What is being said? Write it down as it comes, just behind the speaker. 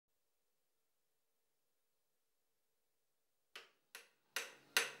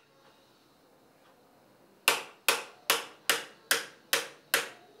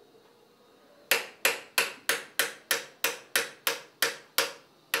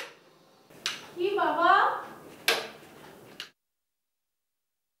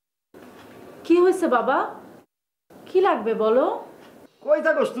হয়েছে বাবা? কি লাগবে বলো? কই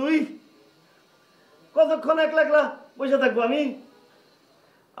থাকস তুই? কতক্ষণ একলা একলা বসে থাকবো আমি?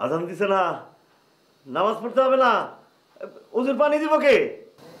 আজান দিছে না, নামাজ পড়তে হবে না, ওজুর পানি দিব কে?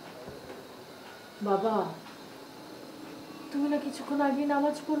 বাবা তুমি না কিছুক্ষণ আগে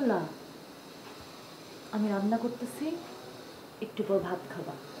নামাজ পড়লা? আমি রান্না করতেছি, একটু পর ভাত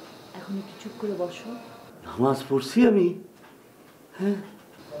খাবা। এখন একটু চুপ করে বসো। নামাজ পড়ছি আমি? হ্যাঁ,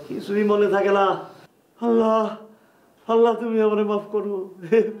 কিছুই মনে থাকে না। আল্লাহ আল্লাহ তুমি আমারে মাফ করো,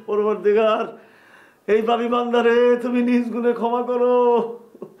 হে পরওয়ারদিগার, এই পাপী বান্দারে তুমি নিজ গুণে ক্ষমা করো।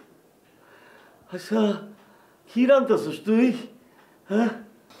 আচ্ছা, কি রান্তাছিস তুই? হ্যাঁ,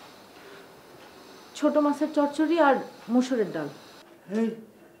 ছোট মাছের চচ্চড়ি আর মসুরের ডাল।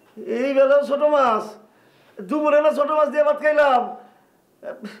 এই বেলাও ছোট মাছ? দুপুরে না ছোট মাছ দিয়ে ভাত খাইলাম।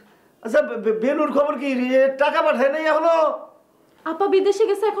 আচ্ছা, বেনুর খবর কি? টাকা পাঠায় নাই এখনো? আপা বিদেশে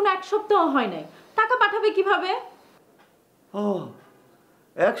গেছে, এখনো 1 সপ্তাহ হয় নাই। টাকা পাঠাবে কিভাবে? ও,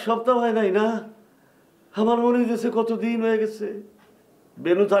 1 সপ্তাহ হয় নাই না? আমার মনে হয়েছে কতদিন হয়ে গেছে।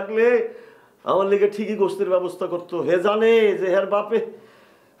 বেনু থাকলে আমার লেগে ঠিকই গোস্তের ব্যবস্থা করতো। হে জানে যে হের বাপে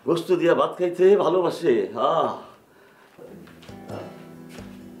গোস্ত দিয়া ভাত খাইতে ভালোবাসে।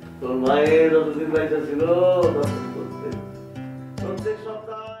 তোর মায়ের যতদিন বাইচা ছিল প্রত্যেক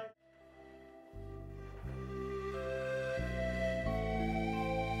সপ্তাহে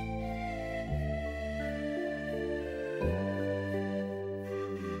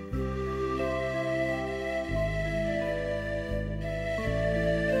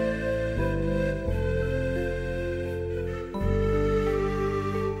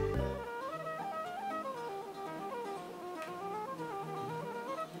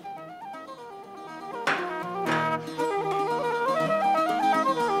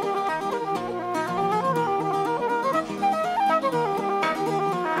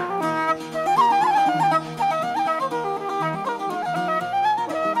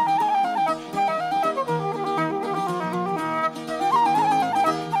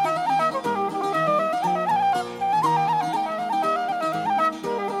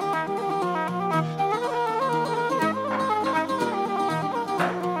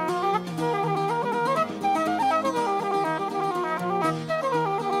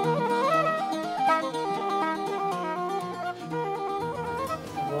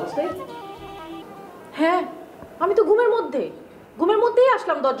হ্যাঁ, আমি তো ঘুমের মধ্যেই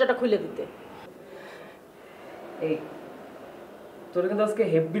আসলাম দরজাটা খুলে দিতে। এই তোর কিন্তু আজকে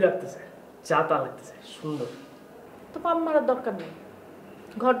হেভি লাগতেছে, চাতা লাগতেছে, সুন্দর। তো পাম মারার দরকার নেই,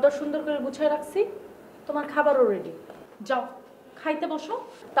 ঘরদর সুন্দর করে গুছিয়ে রাখছি, তোমার খাবারও রেডি। যাও খাইতে বসো,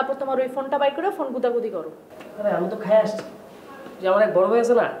 তারপর তোমার ওই ফোনটা বাই করে ফোন গুদাগুদি করো। আরে আমি তো খাই আসছি, যে আমার এক বড় ভাই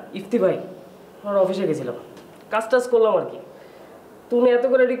আছে না, ইফতি ভাই, আমার অফিসে গেছিলাম, কাজ টাজ করলাম আর কি। তুমি এত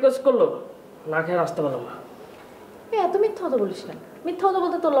করে রিকোয়েস্ট করলো, না খেয়ে আসতে পারলাম না। এত মিথ্যা কথা বলিস কেন? মিথ্যা কথা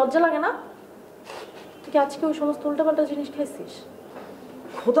বলতে তোর লজ্জা লাগে না? তুই কি আজকে ওই সমস্ত উল্টাপাল্টা জিনিস খাইছিস?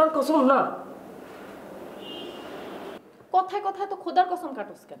 খোদার কসম না। কথায় কথায় তো খোদার কসম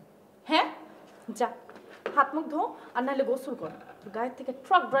কাটোস কেন? হ্যাঁ, যা হাত মুখ ধো, আর নাহলে গোসল কর। তোর গায়ের থেকে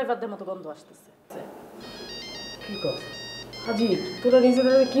ট্রাক ড্রাইভারদের মতো গন্ধ আসতেছে। কি কর হাজি, তোরা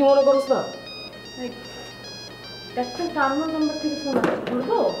নিজেদের কি মনে করছ না? একটা টার্মিনাল নাম্বার থেকে ফোন আসছে,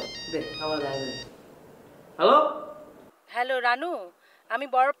 বলবো? দেখ আমার লাইনে। হ্যালো হ্যালো রানু, আমি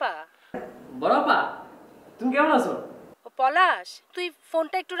বড়পা। বড়পা, তুমি কেমন আছো? ও পলাশ, তুই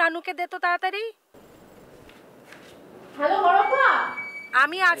ফোনটা একটু রানুকে দে তো তাড়াতাড়ি। হ্যালো বড়পা,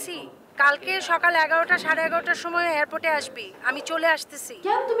 আমি আছি। কালকে সকাল 11টা 11:30টার সময় এয়ারপোর্টে আসবি, আমি চলে আসতেছি।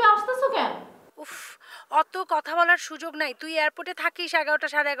 কেন তুমি আসতেছো কেন? উফ, অত কথা বলার সুযোগ নাই, তুই এয়ারপোর্টে থাকিস 11টা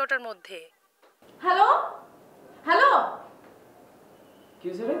 11:30টার মধ্যে। হ্যালো হ্যালো, কি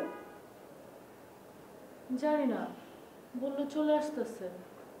হয়েছে রে? জানি না, বললো চলে আসতেছে,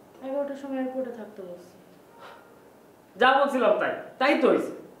 11টার সময় এয়ারপোর্টে থাকতে বলছে। যা বলছিলাম তাই তাই তো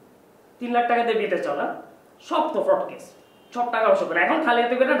হয়েছে। 3 লাখ টাকা দিয়ে বিয়েতে চলা, সব তো ফ্রড কেস, সব টাকা অবশ্য করে এখন খালি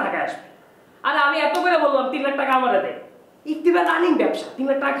এত করে ঢাকায় আসবে। আরে আমি এত করে বললাম 3 লাখ টাকা আমারে দেয়। ইফতিবার রানিং ব্যবসা, 3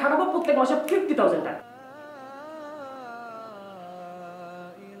 লাখ টাকা খাটাবো, প্রত্যেক মাসে 50,000 টাকা।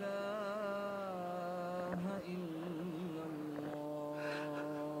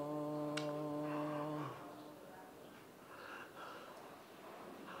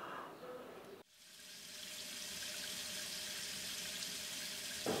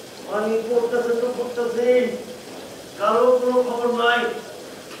 পানি পড়তেছে তো পড়তেছে, কারো কোনো খবর নাই।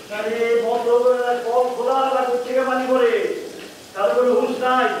 আরে বন্ধ করে কল খোলা লাগবে, থেকে পানি পড়ে, কারো কোনো হুঁশ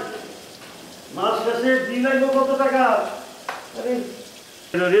নাই। মাস শেষে দিন লাগবে কত টাকা? আরে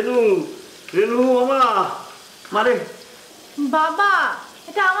রেনু, রেনু মামা, মানে বাবা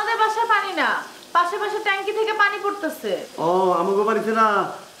এটা আমাদের বাসার পানি না, পাশে পাশে ট্যাঙ্কি থেকে পানি পড়তেছে। ও আমাকে বাড়িতে না,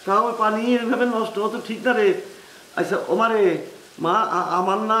 তাও পানি এভাবে নষ্ট হতো ঠিক না রে। আচ্ছা ওমারে মা,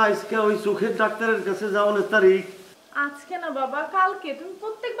 আমার না আজকে ওই চোখের ডাক্তারের কাছে যাওয়ার তারিখ। আজকে না বাবা, কালকে। তুমি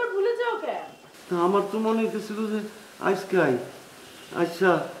প্রত্যেকবার ভুলে যাও কেন? আমার তো মনে হইতেছিল যে আজকে আই। আচ্ছা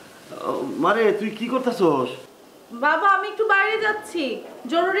মারে তুই কি করতেছস? বাবা আমি একটু বাইরে যাচ্ছি,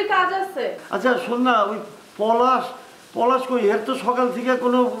 জরুরি কাজ আছে। আচ্ছা শোন না, ওই পলাশ পলাশ কই? এর তো সকাল থেকে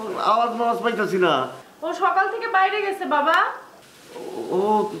কোনো আওয়াজ মাওয়াজ পাইতেছি না। ও সকাল থেকে বাইরে গেছে বাবা। ও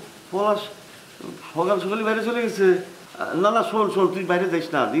পলাশ সকাল সকালই বাইরে চলে গেছে? না না শোন শোন, তুই বাইরে যাইস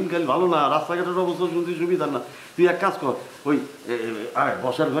না, দিনকাল ভালো না, রাস্তাঘাটের অবস্থা শুনতে সুবিধা না। তুই এক কাজ কর, ওই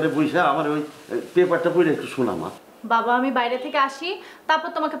বসার ঘরে বইসা আমার ওই পেপারটা পড়ে একটু শোনা মা। বাবা আমি বাইরে থেকে আসি, তারপর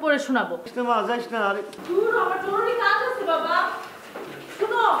তোমাকে পড়ে শোনাবো। মা যাইস না। আরে দূর, আমার জরুরি কাজ আছে বাবা।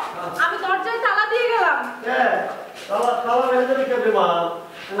 শুনো, আমি দরজায় তালা দিয়ে গেলাম। তালা বেঁধে যাবি কেন মা?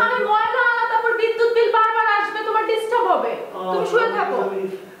 আমি ময়লা আনা, তারপর বিদ্যুৎ বিল বারবার আসবে, তোমার ডিস্টার্ব হবে। তুমি শুয়ে থাকো।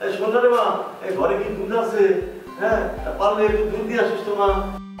 শোন রে মা, এই ঘরে কি দুধ আছে? হ্যাঁ পারলে একটু দুধ দিয়ে আসিস তো মা।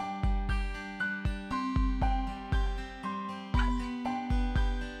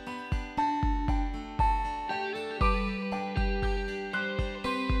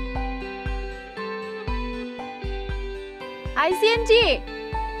 আইসিএনজি,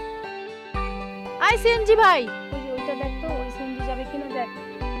 আইসিএনজি ভাই। ওই যে ওইটা দেখ তো, ওই সিএনজি যাবে কিনা দেখ।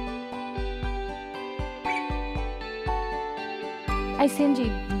 আইসিএনজি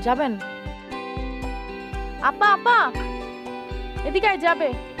যাবেন? আপা আপা এদিকে আয়, যাবে।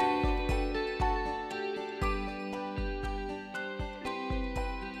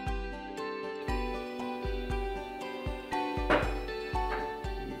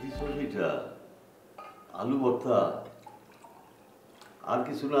 আলু ভর্তা, আর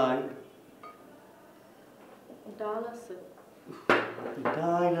কিছু নাই? ডাল আছে।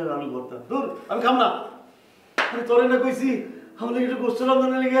 ডাল আর আলু ভর্তা, ধুর আমি খাম না। আমি তোরে না কইছি আমি একটু গোস্ত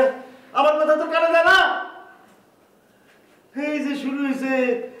রান্না লেগে, আমার কথা তো কানে দেয় না। এই যে শুরু হয়েছে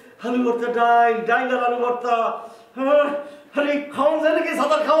আলু ভর্তা, ডাল ডাল আর আলু ভর্তা। আরে খাওন যায় নাকি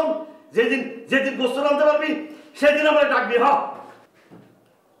সাদার খাওন? যেদিন যেদিন গোস্ত রাঁধতে পারবি সেদিন আমরা ডাকবি। হ্যাঁ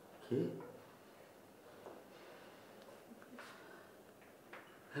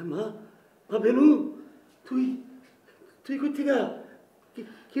হ্যাঁ মা, মা বেনু, তুই তুই কই থেকে?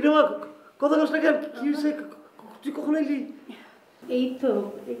 কি রে মা, কথা কস না কেন? কি হয়েছে? তুই কখন এলি? এই তো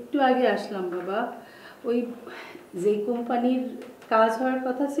একটু আগে আসলাম বাবা। ওই যে কোম্পানির কাজ হওয়ার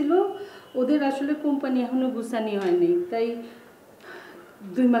কথা ছিল, ওদের আসলে কোম্পানি এখনো গুছানি হয়নি, তাই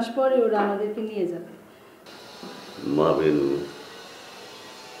 2 মাস পরে ওরা আমাদেরকে নিয়ে যাবে। মা বেনু,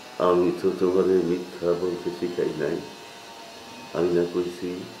 আমি তো তোমাদের মিথ্যা বলতে শিখাই নাই। আমি না কইছি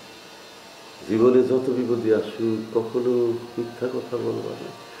জীবনে যত বিপদে আসুক কখনো মিথ্যা কথা বলবা না।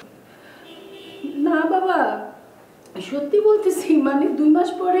 না বাবা, সত্যি বলতেছি, মানে 2 মাস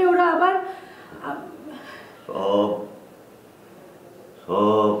পরে ওরা আবার সব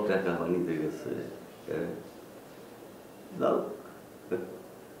সব টাকা পানিতে গেছে। যাও,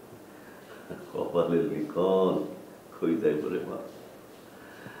 কপালের লিখন হয়ে যায় বলে মা।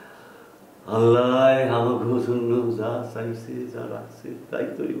 আল্লাহ আমাকে জন্য যা চাইছে যা রাখছে তাই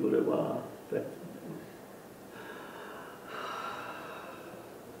তৈরি করে মা।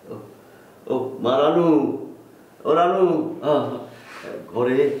 ও মা রানু, ও রানু,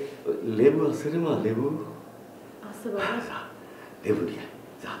 ঘরে লেবু আছে রে মা? লেবু আছে বাবা। লেবু নিয়ে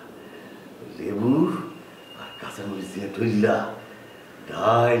যা, লেবু আর কাঁচামরিচ দিয়ে ঢইলা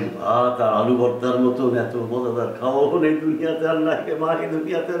ডাল ভাত আর আলু ভর্তার মতন এত মজাদার খাওয়া নেই দুনিয়াতে আর নাই মা, এই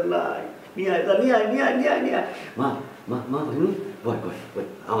দুনিয়াতে আর নাই। নিয়ে আয়, নিয়ে আয়, নিয়ে আয়, নিয়ে আয়, নিয়ে আয়। মা মা মা বয় বয় বয়,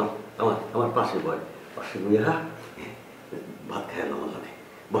 আমার আমার আমার পাশে বয়, পাশে বইয়া ভাত খায় না আমার লাগে।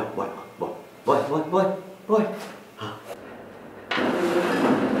 বয় বয় বয় বয় বয় বয় বয়।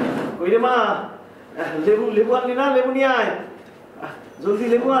 কই রে মা, লেবু লেবু আনলি না? লেবু নিয়ে আয় জলদি,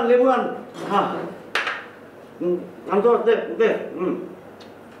 লেবু আন, লেবু আন। হ্যাঁ আনতো, দে দে।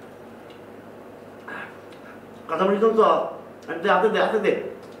 কাঁচামরিচ তো দে, হাতে দে, হাতে দে।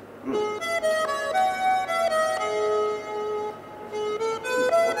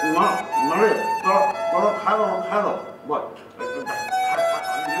 মা মানে খাও খাও বল।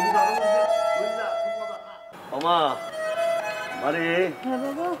 মা মানে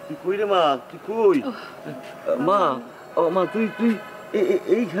তুই কই রে মা? তুই কই? মা ও মা, তুই তুই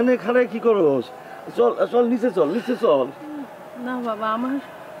এইখানে খানে কি করস? চল চল নিচে চল, নিচে চল। না বাবা,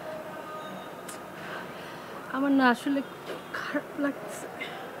 আমার না আসলে খারাপ লাগছে।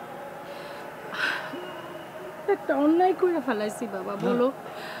 একটা অন্যায় করে ফেলাইছি বাবা। বলো,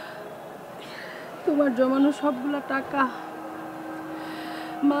 তোমার জমানো সবগুলা টাকা,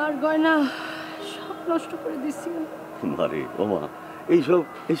 মার গয়না নষ্ট করে দিছি। মারে ও মা, এইসব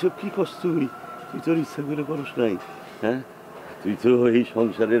এইসব কি করছ তুই? তুই তোর ইচ্ছা করে করস নাই, হ্যাঁ? তুই তো এই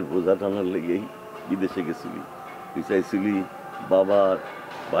সংসারের বোঝা টানার লেগেই বিদেশে গেছিলি। তুই চাইছিলি বাবার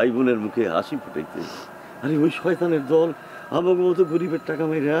ভাই বোনের মুখে হাসি ফুটাইতে। আরে ওই শয়তানের দল আমাকে মতো গরিবের টাকা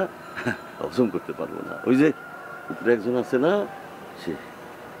মাইরা হজম করতে পারবো না। ওই যে উপরে একজন আছে না, সে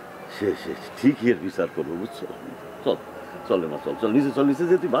সে সে ঠিকই এর বিচার করবো, বুঝছো? চল চলে মা, চল চল নিচে, চল নিচে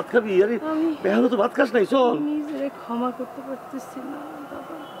যে তুই ভাত খাবি। আরে এখনো তো ভাত খাস নাই, চল। নিজেরে ক্ষমা করতে পারতেছি না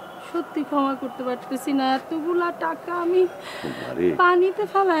বাবা, সত্যি ক্ষমা করতে পারতেছি না। এতগুলা টাকা আমি পানিতে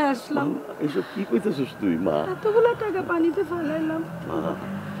ফেলায় আসলাম। এইসব কি কইতেছিস তুই মা? এতগুলা টাকা পানিতে ফেলাইলাম। মা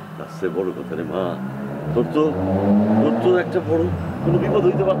তার চেয়ে বড় কথা রে মা, তোর তো একটা বড় কোনো বিপদ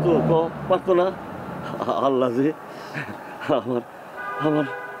হইতে পারতো না। আল্লাহ যে আমার আমার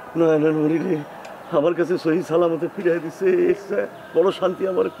নয়নের মরিলে আমার কাছে সহি সালামতে ফিরাই দিছে, বড় শান্তি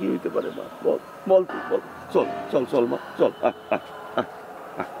আমার কি হইতে পারে মা? বল বল তুই বল। চল চল চল মা, চল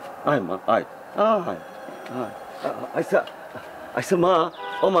আয় মা, আয় আয় আয়। আচ্ছা আচ্ছা মা,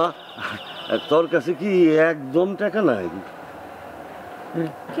 ও মা, তোর কাছে কি একদম টাকা নাই?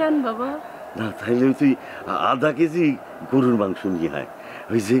 কেন বাবা? না তাইলে তুই আধা কেজি গরুর মাংস নিয়ে আয়।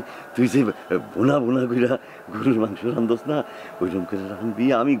 ওই যে তুই যে বোনা কইরা গরুর মাংস রান্ধস না, ওইরকম করে রান্ধবি,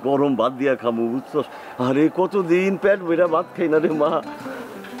 আমি গরম ভাত দিয়া খামু, বুঝছস? আরে কতদিন পেট ভরা ভাত খাই না রে মা।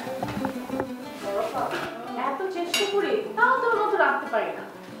 এত চেষ্টা করি তাও তোর মতো রাখতে পারি না।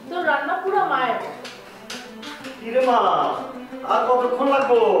 তোর রান্না পুরো মায়ের। কি রে মা, আর কতক্ষণ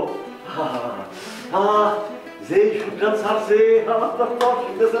লাগবো? যেই সুগ্রাম ছাড়ছে আমার তো টক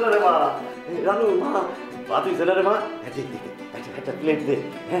শুনতেছে না রে মা। রানু মা, ভাত হইছে না রে মা? একটা প্লেট দে,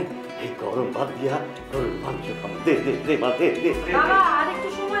 হ্যাঁ? এই গরম ভাত দিয়া গরুর মাংস খাবো। দে দে দে মা, দে দে। বাবা আর একটু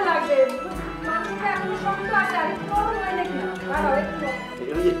সময় লাগবে, মাংসটা এখনো শক্ত আছে, আর একটু গরম হয় নাকি না? দাঁড়াও একটু।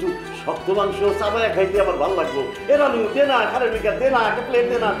 একটু শক্ত মাংস চাবায়া খাইতে আমার ভালো লাগবো। এ রানু দে না, খারে বিকা দে না, একটা প্লেট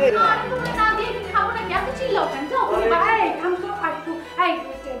দে না, দে না। না দিয়ে খাবো না, এত চিল্লাও কেন? যাও ভাই থাম তো, আর একটু এই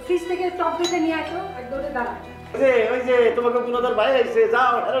ফ্রিজ থেকে টক দইটা নিয়ে আসো, এক দইটা দাঁড়া। ওই যে তোমাকে গুণধর ভাই আইছে,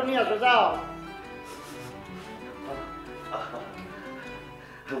 যাও হেরো নিয়ে আসো, যাও।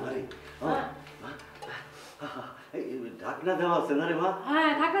 ঢাকনা দেওয়া আছে না রে মা?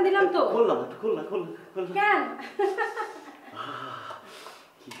 হ্যাঁ ঢাকনা দিলাম তো। খুললাম, খুললাম। কেন?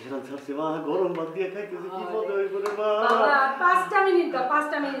 কি ঘেরান ছাড়ছে মা, গরম ভাত দিয়ে খাইতেছি, কি মজা হইব রে মা। বাবা 5টা মিনিট দাও,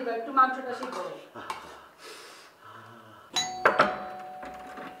 5টা মিনিট দাও, একটু মাংসটা সিদ্ধ করো।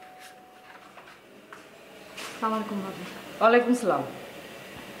 ওয়ালাইকুম সালাম।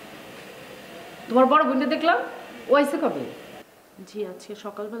 তোমার বড় বোনটা দেখলাম, ও আইসে কবে? জি আজকে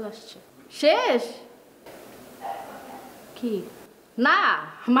সকালবেলা আসছে। শেষ? কি না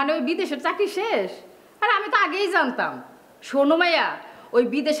মানে ওই বিদেশের চাকরি শেষ? আরে আমি তো আগেই জানতাম। শোনো মাইয়া, ওই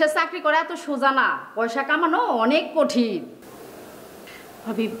বিদেশের চাকরি করা এত সোজা না, পয়সা কামানো অনেক কঠিন।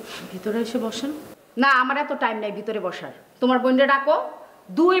 ভাবি ভিতরে এসে বসেন। না আমার এত টাইম নাই ভিতরে বসার। তোমার বোনরে ডাকো,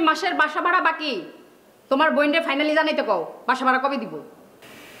 2 মাসের বাসা ভাড়া বাকি। তোমার বোনরে ফাইনালি জানাইতে কও বাসা ভাড়া কবে দিব।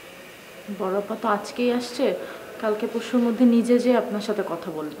 বড়পা তো আজকেই আসছে, কালকে পরশুর মধ্যে নিজে যে আপনার সাথে কথা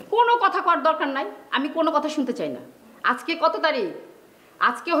বলবে। কোনো কথা করার দরকার নাই, আমি কোনো কথা শুনতে চাই না। আজকে কত তারিখ?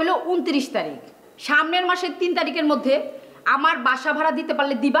 আজকে হলো 29 তারিখ। সামনের মাসের 3 তারিখের মধ্যে আমার বাসা ভাড়া দিতে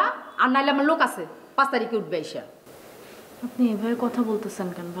পারলে দিবা, আর নাইলে আমার লোক আছে 5 তারিখে উঠবে এসে। আপনি এভাবে কথা বলতেছেন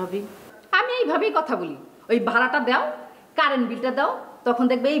কেন ভাবি? আমি এইভাবেই কথা বলি। ওই ভাড়াটা দাও, কারেন্ট বিলটা দাও, তখন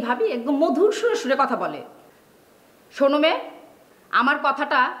দেখবে এই ভাবি একদম মধুর সুরে সুরে কথা বলে। শোনো মে, আমার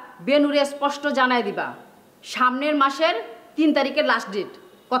কথাটা বেনুরে স্পষ্ট জানাই দিবা, সামনের মাসের 3 তারিখের লাস্ট ডেট,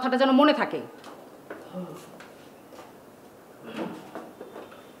 কথাটা যেন মনে থাকে।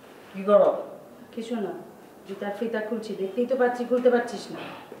 কি করো? কিছু না, জুতার ফিতা খুলছি, দেখতেই তো পাচ্ছি খুলতে পারছিস না।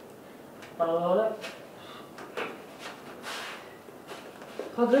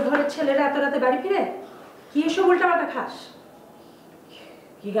 ভদ্র ঘরের ছেলেরা এত রাতে বাড়ি ফিরে কি এসব উল্টাপাল্টা খাস?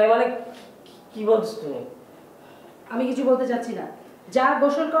 কি খাই মানে কি বলছিস তুমি? আমি কিছু বলতে চাচ্ছি না, যা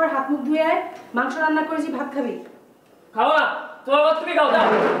গোসল কর, হাত মুখ ধুয়ে আয়, মাংস রান্না করেছি, ভাত খাবি। খাবো না, তোমার ভাত তুমি খাও। যাও।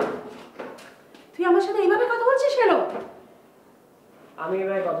 তুই আমার সাথে এইভাবে কথা বলছিস কেন? আমি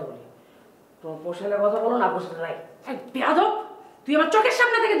এভাবে কথা বলি, তোমার পোষালে কথা বলো, না পোষালে নাই। এক বেয়াদব, তুই আমার চোখের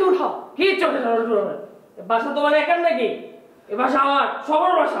সামনে থেকে দূর হ। কি চোখে দূর হবে? বাসা তোমার একার নাকি? এ বাসা আমার,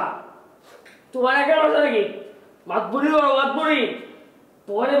 সবার বাসা। তোমার একার বাসা নাকি? মাতবুরি করো, মাতবুরি।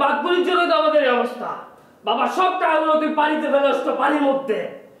 তোমার এই মাতবুরির জন্যই তো আমাদের এই অবস্থা। বাবা সব টাকাগুলো তুই পানিতে ফেলে আসতো, পানির মধ্যে।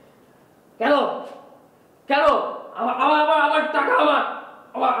 কেন কেন? আমার টাকা,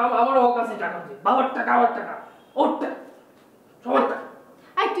 আমার ওর কাছে টাকা দিই। বাবার টাকা, আমার টাকা, ওর টাকা, সবার টাকা।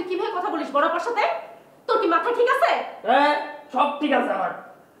 এই তুই কিভাবে কথা বলিস বড়পার সাথে? তোর কি মাথা ঠিক আছে? হ্যাঁ সব ঠিক আছে,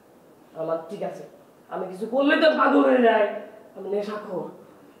 আমার ঠিক আছে। আমি কিছু করলে তো পাগল হয়ে যায়। আমি নেশাখোর,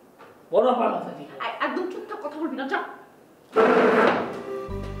 বড় পাগল থাকি। একদম চুপচাপ কথা বলবি না, যা।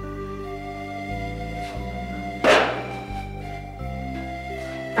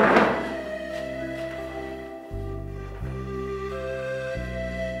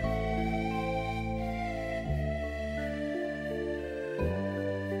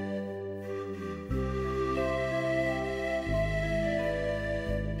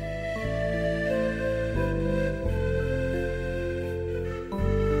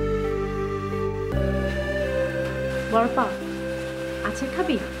 বরপা আচার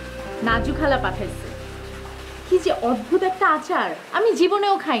খাবি? নাজু খালা পাঠাইছে। কি যে অদ্ভুত একটা আচার, আমি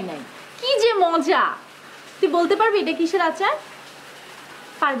জীবনেও খাই নাই। কি যে মজা! তুই বলতে পারবি এটা কিসের আচার?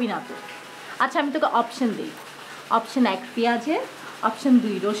 পারবি না তো? আচ্ছা আমি তোকে অপশন দিই। অপশন 1 পেঁয়াজের, অপশন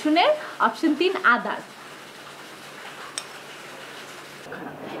 2 রসুনের, অপশন 3 আদার।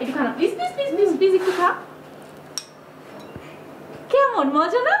 একটু খা না, please please please please please একটু খা। কেমন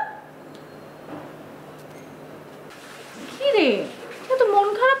মজা না? কি রে, এত মন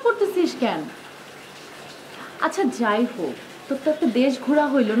খারাপ করতেছিস কেন? আচ্ছা যাই হোক, তোর তো একটা দেশ ঘোরা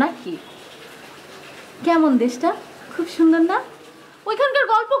হইলো নাকি? কেমন দেশটা? খুব সুন্দর না? ওইখানকার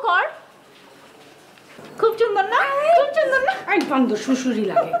গল্প কর। খুব সুন্দর না? খুব সুন্দর না? এই বান্দর শ্বশুরি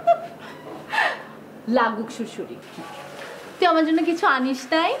লাগে। লাগুক শ্বশুরি। তুই আমার জন্য কিছু আনিস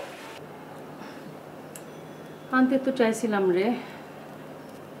নাই? আনতে তো চাইছিলাম রে,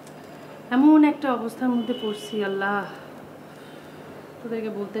 এমন একটা অবস্থার মধ্যে পড়ছি, আল্লাহ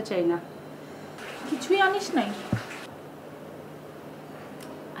তোদেরকে বলতে চাই না। কিছুই আনিস নাই?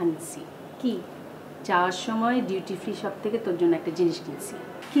 আনছি। কি? যাওয়ার সময় ডিউটি ফ্রি শপ থেকে তোর জন্য একটা জিনিস কিনছি।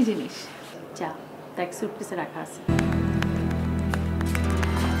 কি জিনিস? চা, তা এক সুটকেসে রাখা আছে।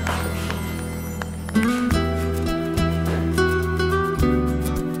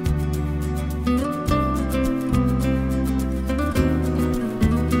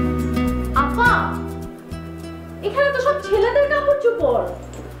 আপা, এখানে তো সব ছেলেদের কাপড় চোপড়।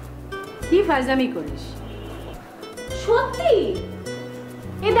 কি ফাজলামি করিস? সত্যি?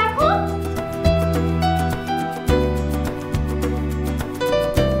 এ দেখো।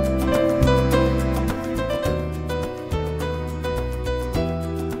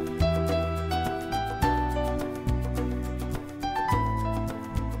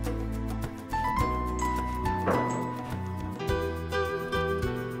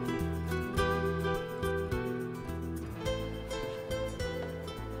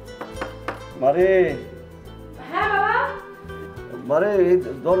 মারে হ্যাঁ বাবা। মারে এই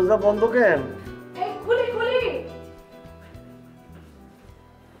দরজা বন্ধ কেন? এই খুলি খুলি।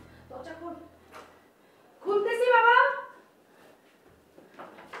 দরজা খোল। খুলতেছি বাবা।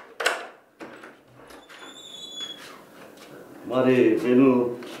 মারে বেনু,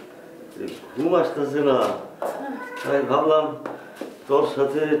 ঘুম আসতেছে না, তাই ভাবলাম তোর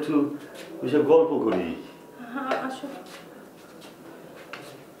সাথে একটু বসে গল্প করি। আসো।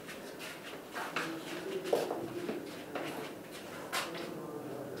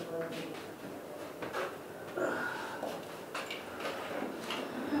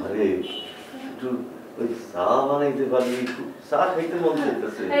 আরে একটু ওই চা বানাইতে পারবি? একটু চা খাইতে মন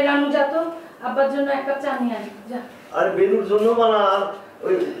চাইতেছে। এই রানু যা তো, আব্বার জন্য এক কাপ চা নিয়ে আয় যা। আরে বেনুর জন্য বানা,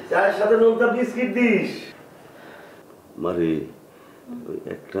 ওই চায়ের সাথে নোনতা বিস্কিট দিস। মারে ওই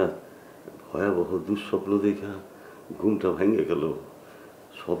একটা ভয়াবহ দুঃস্বপ্ন দেখা ঘুমটা ভেঙে গেল।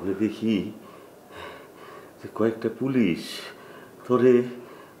 স্বপ্নে দেখি যে কয়েকটা পুলিশ তোরে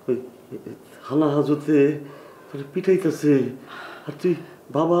ওই থানা হাজতে তোরে পিটাইতেছে, আর তুই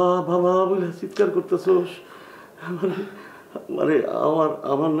বাবা বাবা বলে চিৎকার করতেছস। মানে মানে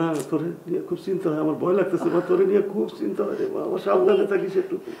আমার না তোরে নিয়ে খুব চিন্তা হয়, আমার ভয় লাগতেছে বা তোরে নিয়ে খুব চিন্তা হয় রে মা, আমার সাবধানে থাকিস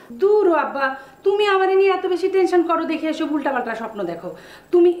একটু। দূর ও আব্বা, তুমি আমারে নিয়ে এত বেশি টেনশন করো দেখে এসব উল্টাপাল্টা স্বপ্ন দেখো।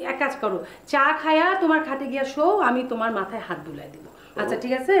 তুমি এক কাজ করো, চা খায়া তোমার খাটে গিয়া শো, আমি তোমার মাথায় হাত বুলাই দিব। আচ্ছা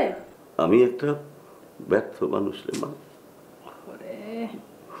ঠিক আছে? আমি একটা ব্যর্থ মানুষ রে মা,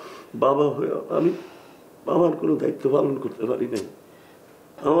 বাবা হয়ে আমি বাবার কোনো দায়িত্ব পালন করতে পারি নাই।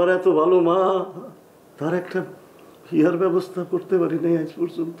 আমার এত ভালো মা, তার একটা বিয়ার ব্যবস্থা করতে পারি নাই আজ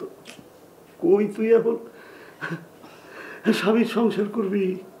পর্যন্ত। কই তুই এখন স্বামীর সংসার করবি,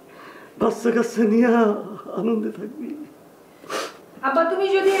 বাচ্চা কাচ্চা নিয়ে আনন্দে থাকবি। আব্বা তুমি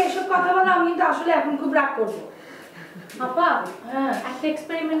যদি এসব কথা বলো আমি কিন্তু আসলে এখন খুব রাগ করবো। আপা, হ্যাঁ একটা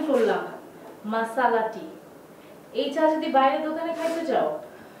এক্সপেরিমেন্ট করলাম, মাসালা টি। এই চা যদি বাইরে দোকানে খাইতে যাও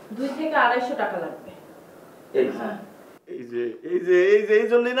 2 থেকে 250 টাকা লাগবে। এই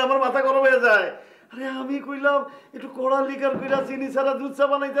জন্যই না আমার মাথা গরম হয়ে যায়। আরে আমি কইলাম একটু কড়া লিকার কইরা চিনি ছাড়া দুধ চা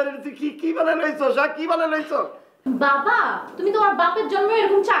বানাইতে, তুই কি বানাই লইছস? কি বানাই লইছস? বাবা, তুমি তোমার বাপের জন্মে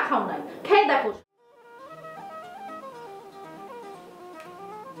এরকম চা খাও নাই, খেয়ে দেখো।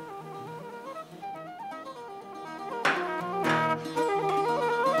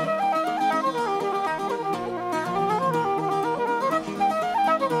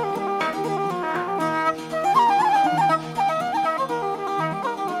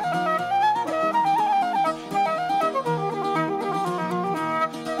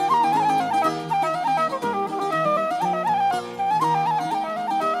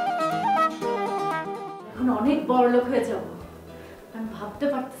 বড়লোক হয়ে যাব। আমি ভাবতে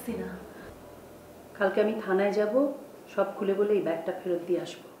পারতেছি না। কালকে আমি থানায় যাব, সব খুলে বলে এই ব্যাগটা ফেরত দিয়ে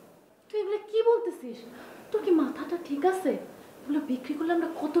আসবো। তুই এগুলো কি বলতেছিস? তোর কি মাথাটা ঠিক আছে? এগুলো বিক্রি করলে আমরা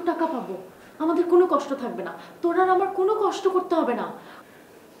কত টাকা পাবো? আমাদের কোনো কষ্ট থাকবে না, তোর আর আমার কোনো কষ্ট করতে হবে না।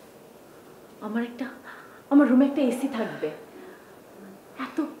 আমার রুমে একটা এসি থাকবে,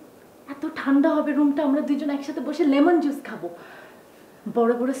 এত এত ঠান্ডা হবে রুমটা। আমরা দুজন একসাথে বসে লেমন জুস খাবো,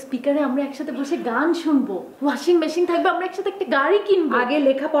 বড় বড় স্পিকারে আমরা একসাথে বসে গান শুনবো, ওয়াশিং মেশিন থাকবে, আমরা একসাথে একটা গাড়ি কিনবো। আগে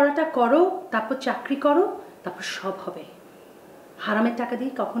লেখাপড়াটা করো, তারপর চাকরি করো, তারপর সব হবে। হারামের টাকা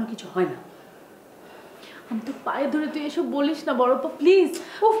দিয়ে কখনো কিছু হয় না। আমি তো পায়ে ধরে, তুই এসব বলিস না বড়পা, প্লিজ।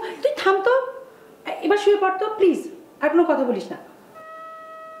 উফ, তুই থাম তো, এবার শুয়ে পড় তো প্লিজ, আর কোনো কথা বলিস না।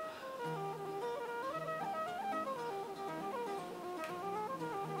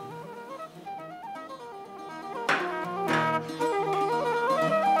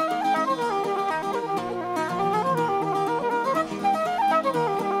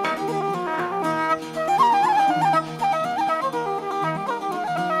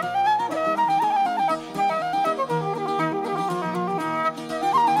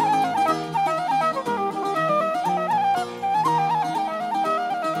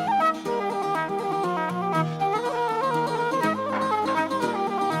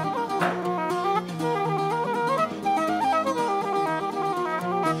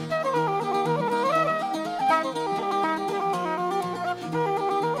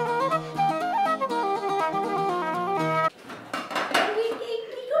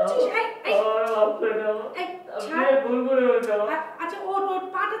 আচ্ছা ওট ওট,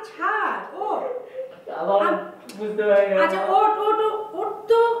 পাটা ছাড়, ওট। বুঝতে পারি না। আচ্ছা ওট ওট ওট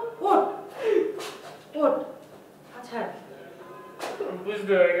তো, ওট ওট, আচ্ছা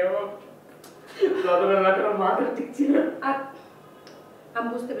বুঝতে পারি না। মাথা ঠিক ছিল। আমি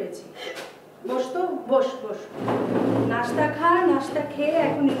বুঝতে পেরেছি। বস তো, বস বস, নাস্তা খা, নাস্তা খেয়ে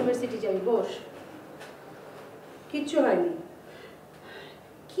এখন ইউনিভার্সিটি যাবি, বস। কিচ্ছু হয়নি।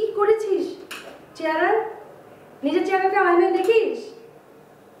 কি করেছিস চেহারা? নিজের চেহারাটা আয়নায় দেখিস?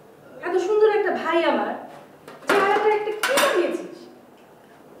 এত সুন্দর একটা ভাই আমার, চেহারাটা একটা কি বানিয়েছিস?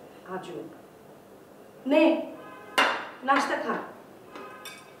 আজব। নে নাস্তা খা,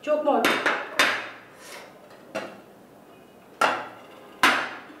 চোখ মত।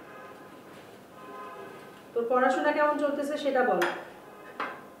 তোর পড়াশোনা কেমন চলতেছে সেটা বল।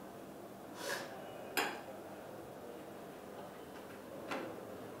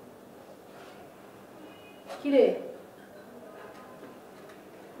 কিরে,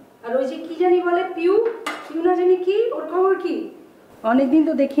 আর ওই যে কি জানি বলে পিউ, পিউ না জানি কি, ওর খবর কি? অনেকদিন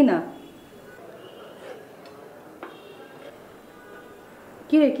তো দেখি না।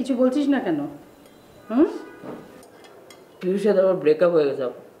 কিরে, কিছু বলছিস না কেন? পিউর সাথে আমার ব্রেকআপ হয়ে গেছে।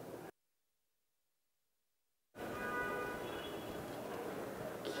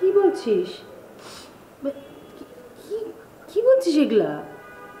 কি বলছিস? কি বলছিস এগুলা?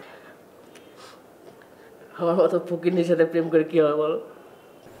 আমার মতো ফকিরনির সাথে প্রেম করে কি হবে বলো?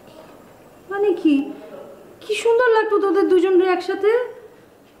 মানে কি? কি সুন্দর লাগতো তোদের দুজনের একসাথে।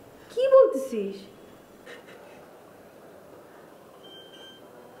 কি বলতেছিস?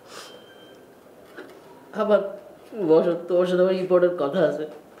 আবার বসো, তোর সাথে আমার ইম্পর্টেন্ট কথা আছে।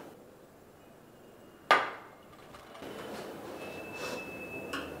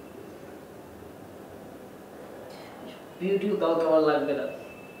 বিউটিও কাউকে আমার লাগবে না,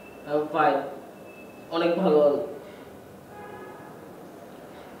 আমি পাই অনেক ভালো ভালো।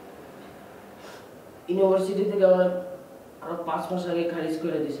 ইউনিভার্সিটি থেকে আমার আরো 5 মাস আগে খারিজ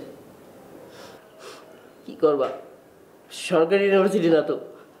করে দিছে। কি করবা, সরকারি ইউনিভার্সিটি না তো,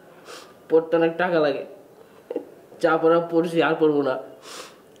 পড়তে অনেক টাকা লাগে। যা পড়া পড়ছি, আর পড়বো না।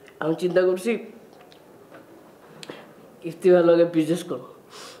 আমি চিন্তা করছি ইফতিমার লগে বিজনেস করবো,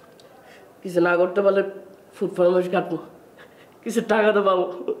 কিছু না করতে পারলে ফুড ফার্মেসি কাটবো, কিছু টাকা তো পাবো।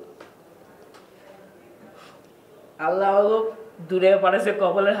 আল্লাহ আমাকে দূরে পাঠাচ্ছে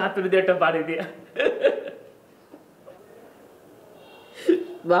কপালের হাতুড়ি দিয়ে একটা বাড়ি দিয়া।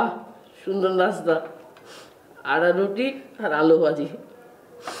 বাহ, সুন্দর নাস্তা, আড়া রুটি আর আলু ভাজি।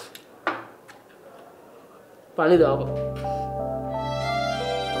 পানি দাও।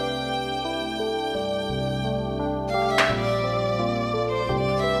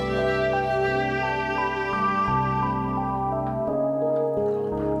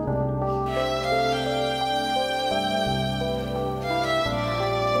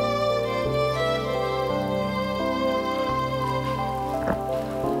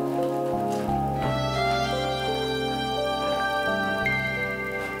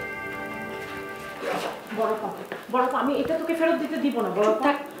 বড় আমি এটা তোকে ফেরত দিতে দিব না। বড়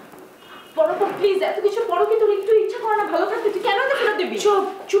থাক, বড়পা প্লিজ, এত কিছু পড়ো কি তোর একটু ইচ্ছা করে না ভালো থাকতে? তুই কেন এটা ফেরত দিবি? চুপ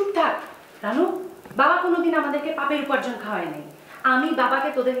চুপ থাক রানু। বাবা কোনোদিন আমাদেরকে পাপের উপার্জন খাওয়ায় নাই। আমি বাবাকে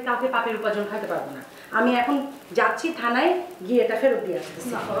তোদেরকে কাউকে পাপের উপার্জন খাওয়াতে পারবো না। আমি এখন যাচ্ছি থানায়, গিয়ে এটা ফেরত দিয়ে আসতেছি।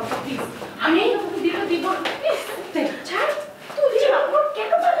 না বড়পা প্লিজ, আমি তোকে দিতে দিব। ছাড়, তুই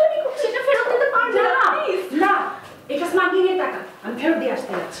কেন পাগলামি করছিস? এটা ফেরত দিতে পারবি না প্লিজ। না, এটা স্মাগলিং এর টাকা, আমি ফেরত দিয়ে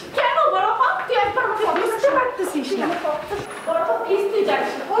আসতে যাচ্ছি। কেন বড়পা? তুই একবার আমাকে বুঝতে পারতেছিস না। বড়পা প্লিজ তুই যাস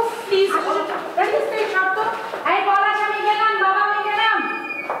না। ও প্লিজ শর্ত এই বলাস আমি গেলাম, বাবা আমি গেলাম।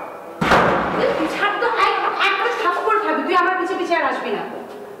 তুই ছাড় তো, একবার সাফ করে থাকবি, তুই আমার পিছে পিছে আর আসবি না।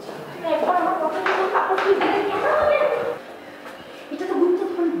 একবার আমার কথা বল, তারপর তুই দিলে কেন হবে? এটা তো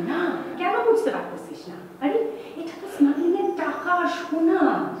গুরুত্বপূর্ণ না, কেন বুঝতে পারতেছিস না? আরে এটা তো স্মাগলিং এর টাকা, সোনা।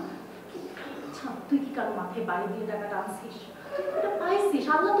 আচ্ছা, তুই কি কারো মাথায় বাড়ি দিয়ে টাকাটা আনছিস? তুই এটা পাইছিস,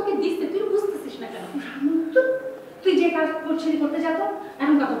 আল্লাহ তোকে দিচ্ছে, তুই বুঝতেছিস না কেন? তুই যে কাজ করছিস করতে যা তো,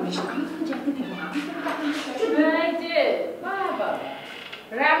 এখন কথা বলিস না। আমি তোকে যেতে দেবো না। এই যে বাবা,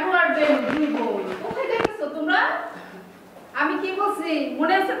 রামু আর বেনু দুই বোন, কোথায় দেখেছো তোমরা? আমি কি বলছি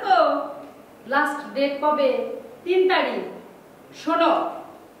মনে আছে তো? লাস্ট ডেট কবে? 3 তারিখ। শোনো,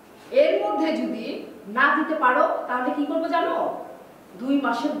 এর মধ্যে যদি না দিতে পারো তাহলে কি করবো জানো? 2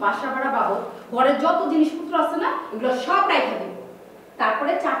 মাসের বাসা ভাড়া বাবদ ঘরে যত জিনিসপত্র আছে না, এগুলো সব রেখে দেবো।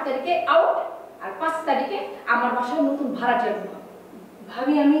 তারপরে 4 তারিখে আউট, আর 5 তারিখে আমার বাসায় নতুন ভাড়াটিয়া ঢুকবো।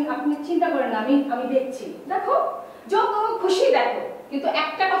 ভাবি আপনি চিন্তা করেন না, আমি দেখছি। দেখো, যত খুশি দেখো, কিন্তু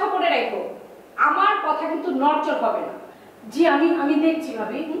একটা কথা মনে রাখো, আমার কথা কিন্তু নড়চড় হবে না। জি আমি দেখছি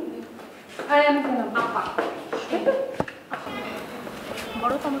ভাবি। আরে আমি গেলাম। আপা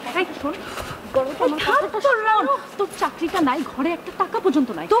বড় তো আমার কথা শোন, বড় তো আমার কথাটা শোন। তোর চাকরিটা নাই, ঘরে একটা টাকা পর্যন্ত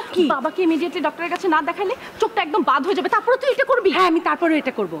নাই। তো কি? বাবাকে ইমিডিয়েটলি ডক্টরের কাছে না দেখাইলে চোখটা একদম বাদ হয়ে যাবে। তারপরে তুই এটা করবি? হ্যাঁ, আমি তারপরে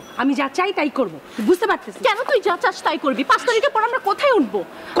এটা করব। আমি যা চাই তাই করব, বুঝতে পারতেছিস? কেন তুই যা চাস তাই করবি? 5 তারিখে পর আমরা কোথায় উঠবো?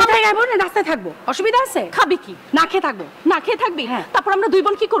 কোথায় যাবো? না রাস্তায় থাকবো, অসুবিধা আছে? খাবি কি? না খেয়ে থাকবো। না খেয়ে থাকবি? হ্যাঁ। তারপর আমরা 2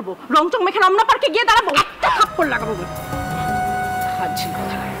 বোন কি করবো? রংচং মেখে রমনা পার্কে গিয়ে দাঁড়াবো? একটা থাপ্পড় লাগাবো। হাজি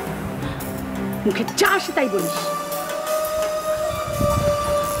কোথায়, মুখে যা আসে তাই বলিস।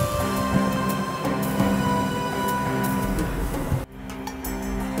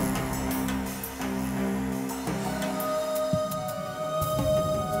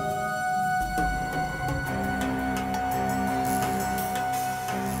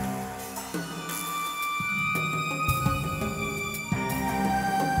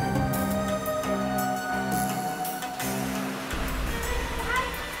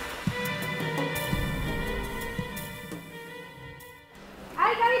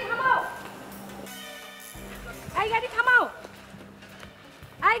 এই গাড়ি থামাও, এই গাড়ি থামাও,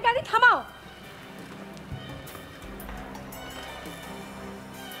 এই গাড়ি থামাও।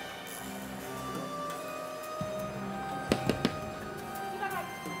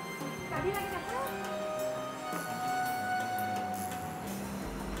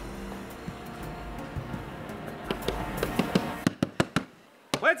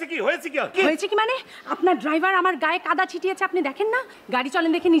 হয়েছে কি মানে? আপনার ড্রাইভার আমার গায়ে কাদা ছিটিয়েছে, আপনি দেখেন না? গাড়ি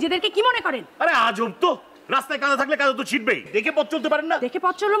চলেন দেখে নিজেদেরকে কি মনে করেন? আরে আজব তো, রাস্তায় কাদা থাকলে কাদা তো ছিটবেই, দেখে পথ চলতে পারেন না? দেখে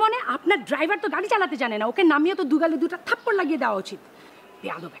পথ চলো মানে? আপনার ড্রাইভার তো গাড়ি চালাতে জানে না, ওকে নামিয়ে তো 2 গালে 2টা থাপ্পড় লাগিয়ে দেওয়া উচিত।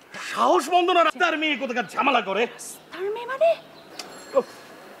 বেয়াদব একটা। সাহস মন্দ না, রাস্তার মেয়ে কোথাকার ঝামেলা করে। তার মেয়ে মানে?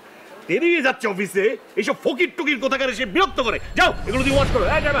 দেরি হয়ে যাচ্ছে অফিসে, এইসব ফকির টুকির কোথাকার এসে বিরক্ত করে। যাও এগুলো দিয়ে ওয়াশ করো।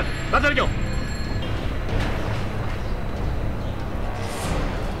 এই ড্রাইভার তাড়াতাড়ি যাও।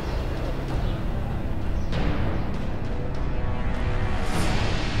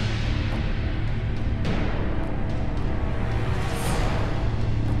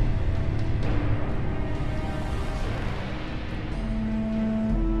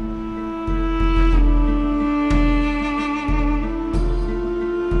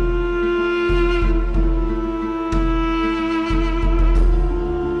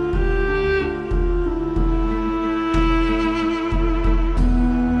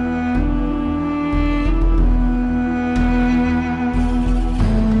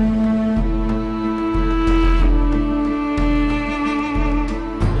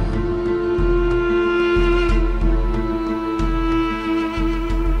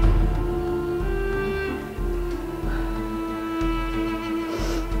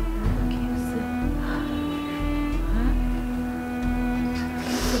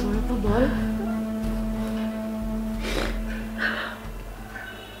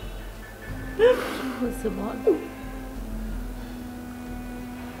 হয়েছে বল।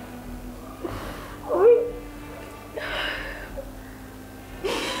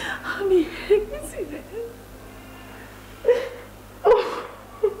 আমি গেছি রে,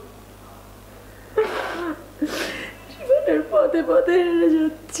 জীবনের পথে পথে হেরে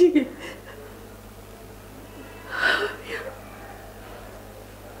যাচ্ছি।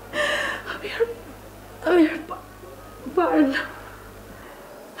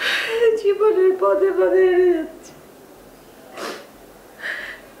 জীবনের পদে পদে হেরে যাচ্ছি।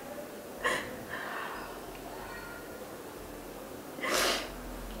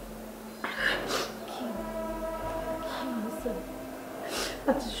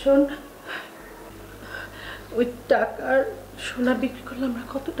 আচ্ছা শোন, ওই টাকার সোনা বিক্রি করলে আমরা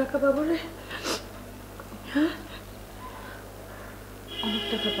কত টাকা পাবো রে? হ্যাঁ, অনেক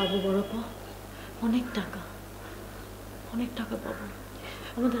টাকা পাবো বড়পা, অনেক টাকা, অনেক টাকা পাবো।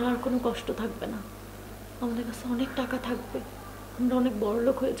 আমাদের আর কোনো কষ্ট থাকবে না, আমাদের কাছে অনেক টাকা থাকবে, আমরা অনেক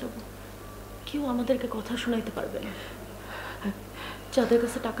বড়লোক হয়ে যাব। কেউ আমাদেরকে কথা শোনাইতে পারবে না। যাদের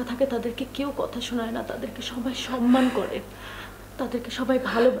কাছে টাকা থাকে তাদেরকে কেউ কথা শোনায় না, তাদেরকে সবাই সম্মান করে, তাদেরকে সবাই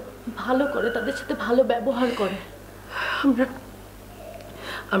ভালো ভালো করে, তাদের সাথে ভালো ব্যবহার করে।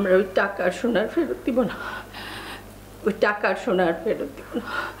 আমরা ওই টাকার সোনার ফেরত দিব না, ওই টাকার সোনার ফেরত দিব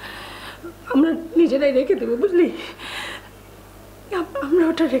না, আমরা নিজেরাই রেখে দেবো, বুঝলি? আমরা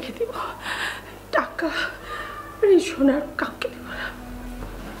ওটা রেখে দিব, টাকা আর এই সোনার কাউকে দেব না।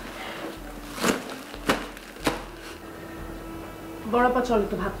 বড়পা চল,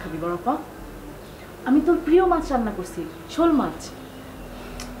 তো ভাত খাবি বড়পা? আমি তোর প্রিয় মাছ রান্না করছি, শোল মাছ।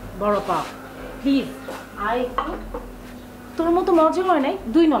 বড়পা প্লিজ আয়, তোর মতো মজা হয় নাই।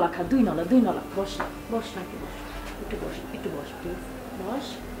 2 নলা খা, 2 নলা, 2 নলা। বস না, বস না, একটু বস, একটু বস, একটু বস প্লিজ, বস।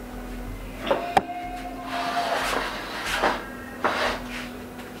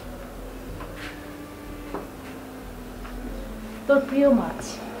 তোর প্রিয় মাছ,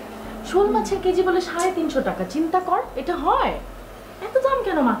 শোল মাছের কেজি বলে 350 টাকা। চিন্তা কর, এটা হয়? এত দাম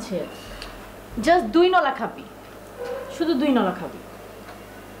কেন মাছের? জাস্ট 2 নলা খাবি, শুধু 2 নলা খাবি।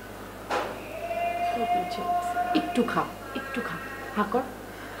 একটু খা, একটু খা, হা কর,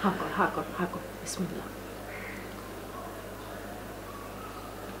 হা কর, হা কর, হা কর, বিসমিল্লাহ।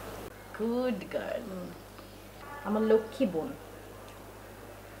 গুড গার্ল, আমার লক্ষ্মী বোন।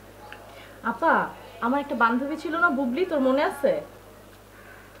 আপা, আমার একটা বান্ধবী ছিল না, বুবলি, তোর মনে আছে?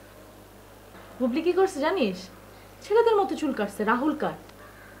 বুবলি কি করছে জানিস? ছেলেদের মতো চুল কাটছে, রাহুল কাট।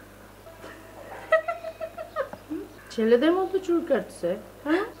 ছেলেদের মতো চুল কাটছে?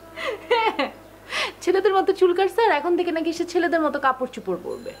 হ্যাঁ, ছেলেদের মতো চুল কাটছে, আর এখন থেকে নাকি সে ছেলেদের মতো কাপড় চোপড়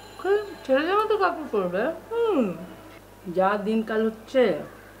পরবে। ছেলেদের মতো কাপড় পরবে? যা দিনকাল হচ্ছে,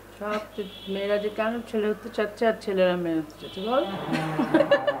 সব মেয়েরা যে কেন ছেলে হতে চাচ্ছে আর ছেলেরা মেয়ে হতে চাচ্ছে বল।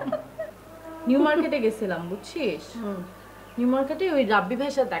 নিউ মার্কেটে গেছিলাম, বুঝছিস? নিউ মার্কেটে ওই রাব্বি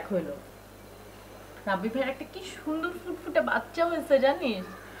ভাইয়ের সাথে দেখা হলো। রাব্বি ভাইয়ের একটা কি সুন্দর ফুটফুটে বাচ্চা হয়েছে জানিস?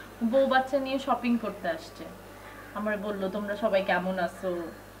 বউ বাচ্চা নিয়ে শপিং করতে আসছে। আমার বললো তোমরা সবাই কেমন আছো,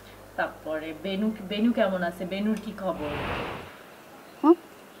 তারপরে বেনু কেমন আছে, বেনুর কি খবর।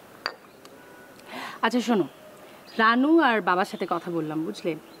 আচ্ছা শোনো, রানু আর বাবার সাথে কথা বললাম,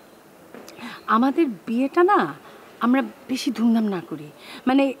 বুঝলে? আমাদের বিয়েটা না আমরা বেশি ধুমধাম না করি,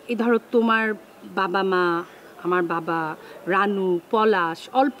 মানে এই ধরো তোমার বাবা মা, আমার বাবা, রানু, পলাশ,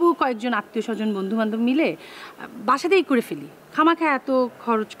 অল্প কয়েকজন আত্মীয় স্বজন বন্ধু বান্ধব মিলে বাসাতেই করে ফেলি। খামাখা এত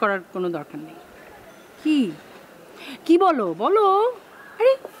খরচ করার কোনো দরকার নেই। কি কি বলো বলো?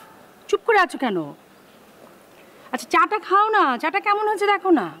 আরে চুপ করে আছো কেন? আচ্ছা চাটা খাও না, চাটা কেমন হয়েছে দেখো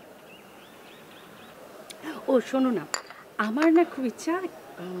না। ও শোনো না, আমার না খুব ইচ্ছা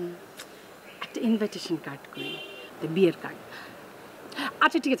একটা ইনভাইটেশন কার্ড করি, বিয়ের কার্ড।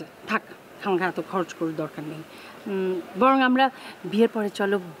 আচ্ছা ঠিক আছে, থাক, খামাখা এত খরচ করার দরকার নেই। বরং আমরা বিয়ের পরে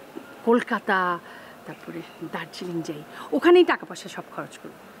চলো কলকাতা, তারপরে দার্জিলিং যাই, ওখানেই টাকা পয়সা সব খরচ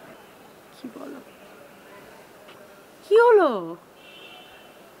করব। কি বলো? কি হলো?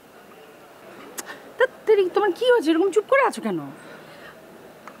 তোমার কি হয়েছে, এরকম চুপ করে আছো কেন?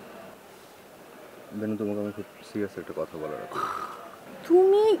 বেনু, তোমাকে আমি খুব সিরিয়াস একটা কথা বলার আছে।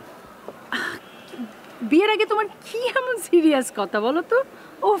 তুমি বিয়ের আগে তোমার কি এমন সিরিয়াস কথা বলো তো?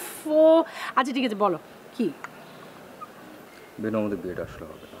 ওফ, আচ্ছা ঠিক আছে বলো কি। বেনু, আমাদের বিয়েটা আসলে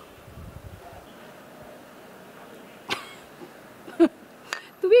হবে না।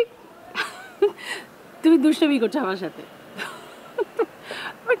 তুমি তুমি দুষ্টমি করছো আমার সাথে।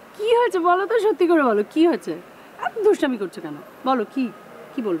 কি হয়েছে বলো তো, সত্যি করে বলো কি হয়েছে? এত দুষ্টামি করছো কেন? বলো কি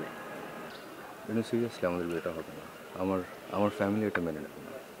কি বলবে? বেনু, সিরিয়াসলি আমাদের বিয়েটা হবে না। আমার ফ্যামিলি এটা মেনে নেবে না।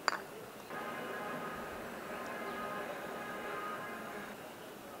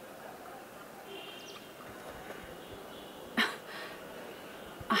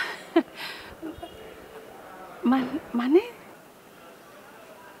 মানে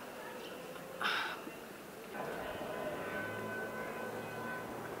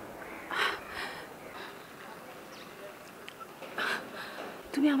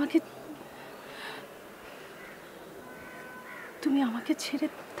তুমি আমাকে ছেড়ে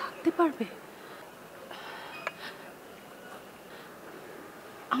থাকতে পারবে?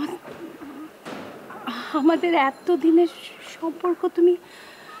 আমাদের এত দিনের সম্পর্ক তুমি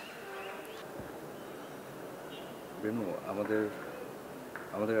বেনু, আমাদের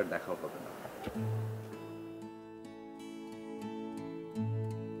আর দেখা হবে না।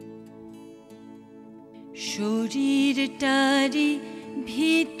 শরীরটারি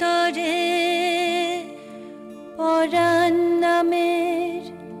ভিতরে পরাণ নামের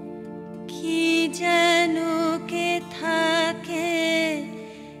কি যেন কে থাকে,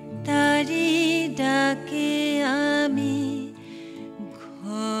 তারি ডাকে আমি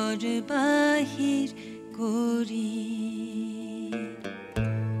ঘর বাহির করি।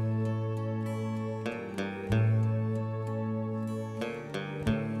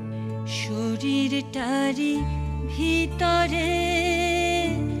 শরীরটারি ভিতরে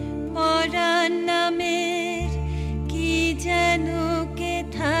পরাণ নামের কি যেন কে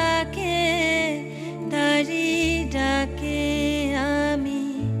থাকে, তারি ডাকে আমি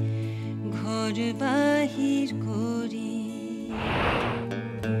ঘর বাহির করি।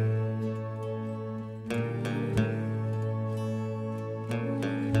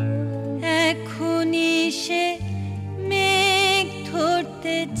 এখনই সে মেঘ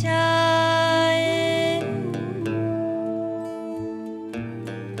ধরতে চায়,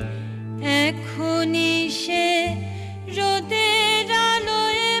 এখনই সে রোদের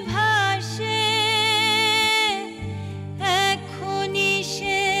আলোয় ভাসে, এখনই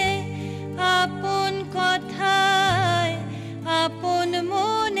সে আপন কথায় আপন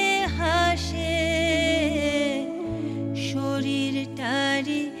মনে হাসে।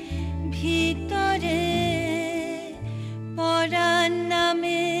 শরীরটারি ভিতরে পরাণ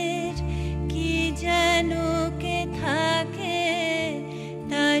নামের কি যেন কে থাকে,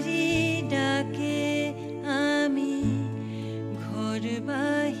 তারি ডাকে আমি ঘর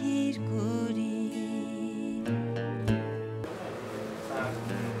বাহির করি।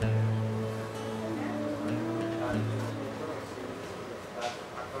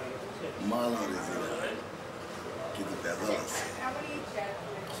 মাল অরিজিনাল কিন্তু ভেজাল আছে।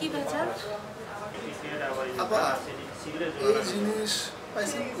 কি ভেজাল? আপা এই জিনিস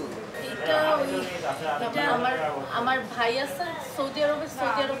পাইছেন তো? এটা আমার ভাই আছে সৌদি আরব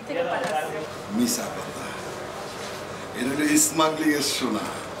থেকে পাঠাচ্ছে। মিশা কথা, এটা হলো স্মাগলিং এর সোনা।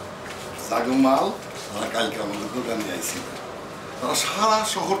 জাগো মাল তারা কালকে আমাদের দোকানে আইছিল, তারা সারা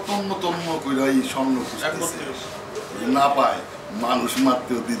শহর তন্ন তন্ন করে এই স্বর্ণ খুঁজতেছে, না পায় মানুষ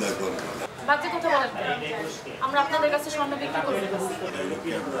মারতেও দ্বিধা করবে না। বাজে কথা বলেন, আমরা আপনাদের কাছে স্বর্ণ বিক্রি করি।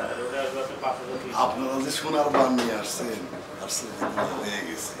 আপনারা যে সোনার বার নিয়ে আসছেন আর ছবি হয়ে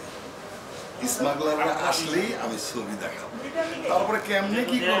গেছে, স্মাগলাররা আসলেই আমি ছবি দেখাবো, তারপরে কেমনে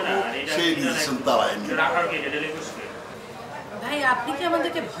কি করবো সেই ডিসিশন তারাই নিবে। ভাই আপনি কি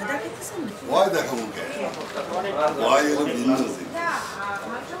আমাদেরকে ভয় দেখাতেছেন? ভয় দেখাবো কেন? ভয় হলো ভিন্ন জিনিস।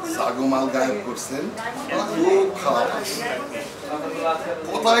 সাগো মাল গায়েব করছেন, খুব খারাপ আছে।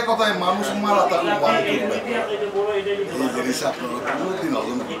 কোথায় কোথায় মানুষ মারা তার এই জিনিস আপনারা কোনোদিন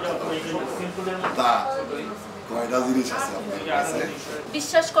হজম করতে পারবেন তা কয়টা জিনিস আছে আপনার কাছে?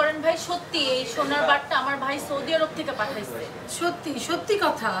 বিশ্বাস করেন ভাই, সত্যি এই সোনার বারটা আমার ভাই সৌদি আরব থেকে পাঠাইছে। সত্যি সত্যি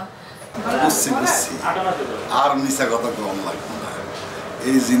কথা। বুঝছি বুঝছি, আর মিশা কথা কম লাগবে না।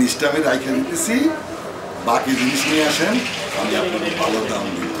 এই জিনিসটা আমি রাইখে দিতেছি, বাকি জিনিস নিয়ে আসেন, আমি আপনাকে ভালো দাম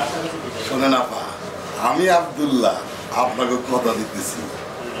দিব। শোনেন আপা, আমি আব্দুল্লাহ আপনাকে কথা দিতেছি,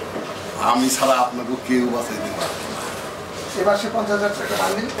 আমি ছাড়া আপনাকে কেউ বাঁচাইতে পারবে না। এবার সে 50,000 টাকা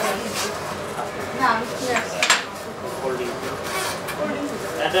বাঁধি।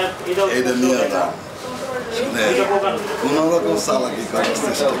 এটা নিয়ে দাম কোন রকম চালাকি করার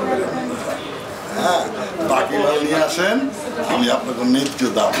চেষ্টা করেন না। হ্যাঁ, বাকি মাল নিয়ে আসেন, আমি আপনাকে ন্যায্য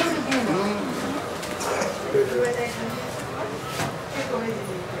দাম দিব।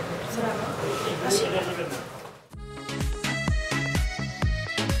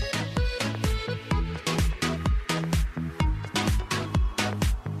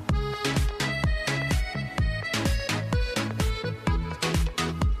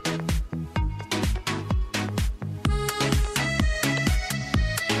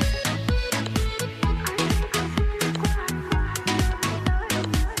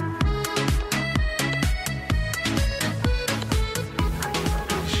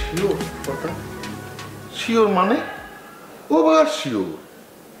 শিওর মানে ওভার শিওর,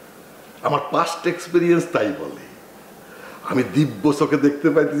 আমার পাস্ট এক্সপেরিয়েন্স তাই বলে। আমি দিব্য চোখে দেখতে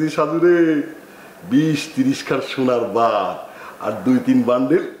পাইতেছি সাধুরে 20-30 খান সোনার বার আর 2-3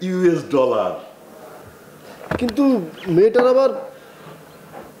 বান্ডেল ইউএস ডলার। কিন্তু মেয়েটার আবার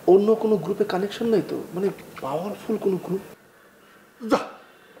অন্য কোনো গ্রুপে কানেকশন নাই তো, মানে পাওয়ারফুল কোনো গ্রুপ? যা,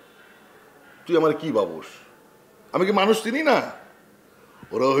 তুই আমার কি ভাবস? আমি কি মানুষ চিনি না?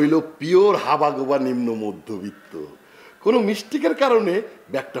 ওরা হইল পিওর হাবাগোবা নিম্ন মধ্যবিত্ত। কোনো মিস্টেকের কারণে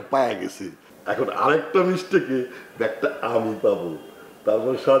ব্যাগটা পায়া গেছে, এখন আরেকটা মিস্টেকে ব্যাগটা আমি পাবো।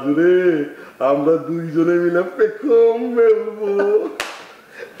 তারপর সাজুরে আমরা দুইজনে মিলে পেখম মেলবো।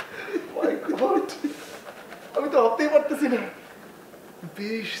 আমি তো হতেই পারতেছি না।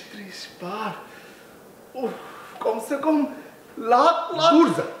 20-30 বার, ও কমসে কম লাখ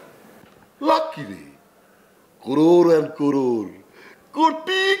লাখ কি রে, করোড় এন্ড করোড়,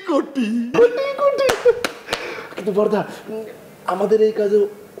 কোটি কোটি কোটি কোটি। কিন্তু বর্দা, আমাদের এই কাজে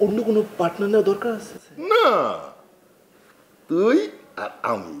অন্য কোনো পার্টনার নেওয়া দরকার আছে? না, তুই আর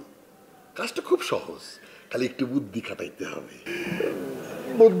আমি, কাজটা খুব সহজ, খালি একটু বুদ্ধি খাটাইতে হবে।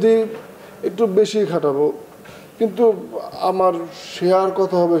 বুদ্ধি একটু বেশি খাটাবো, কিন্তু আমার শেয়ার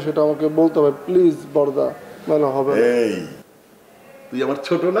কত হবে সেটা আমাকে বলতে হবে প্লিজ বর্দা, মানে হবে। এই তুই আমার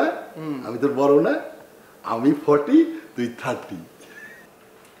ছোট না, আমি তোর বড় না? আমি 40, তুই 30।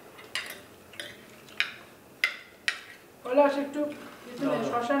 একটু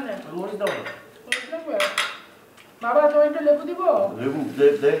শশা নে, বাবা তোমার একটু লেবু দিব? লেবু দে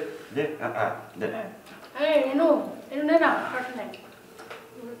দে দে দে। এই এনু এনু নে না, শশা নে।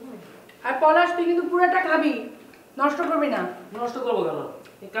 আর পলাশ, তুই কিন্তু পুরোটা খাবি, নষ্ট করবি না। নষ্ট করবো কেন?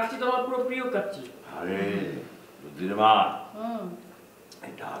 এই কাচ্চি তো আমার পুরো প্রিয় কাচ্চি। আরে বুঝলি মা,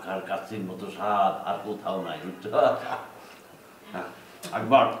 এই ঢাকার কাচ্চির মতো স্বাদ আর কোথাও নাই, বুঝছো?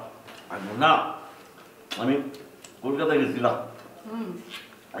 একবার না, আমি কলকাতা গেছিলাম,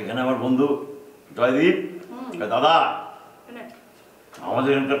 এখানে আমার বন্ধু জয়দীপ, দাদা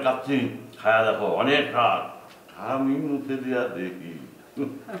আমাদের এখানকার কাচ্চি খায়া দেখো, অনেক স্বাদ। আমি মুখে দিয়া দেখি,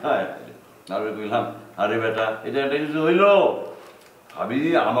 আমি কইলাম আরে বেটা, এটা একটা কিছু হইল, ভাবি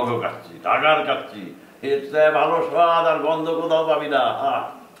আমাকেও কাচ্ছি, টাকার কাচ্ছি, এর চেয়ে ভালো স্বাদ আর গন্ধ কোথাও পাবি না।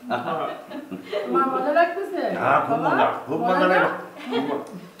 মজা লাগতেছে? হ্যাঁ, খুব মজা, খুব মজা লাগে,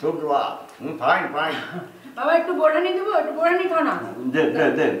 খুব ফাইন ফাইন। বাবা একটু বোরহানি দিব, একটু বোরহানি খাও না। দে দে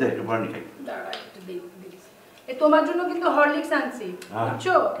দে দে, একটু বোরহানি খাই। তোমার জন্য কিন্তু হরলিক্স আনছি,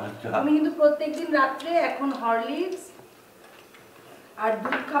 বুঝছো? তুমি কিন্তু প্রত্যেকদিন রাত্রে এখন হরলিক্স আর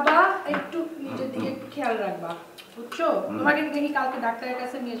দুধ খাবা, একটু নিজের দিকে একটু খেয়াল রাখবা, বুঝছো? তোমাকে দেখি কালকে ডাক্তারের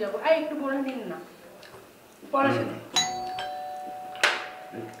কাছে নিয়ে যাবো। এই একটু বোরহানি নিন না, পড়াশোনা।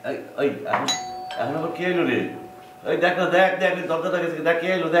 এখন আবার কে এলো রে? এই দেখ না, দেখ দেখ, দরজাটা গেছে, দেখ কে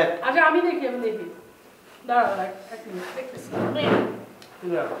এলো, দেখ। আচ্ছা আমি দেখি দাঁড়াও এক মিনিট দেখতেছি।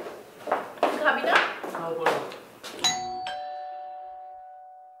 খাবি না?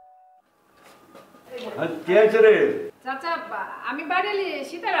 কে আছে রে? চাচা, আমি বাড়ি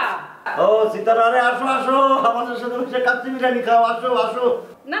সীতারা। ও সীতারা, আরে আসো আসো, আমাদের সাথে বসে কাচ্চি বিরিয়ানি খাও, আসো আসো।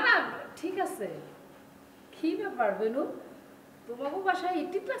 না না ঠিক আছে। কি ব্যাপার বেনু, তোমাকে বাসায়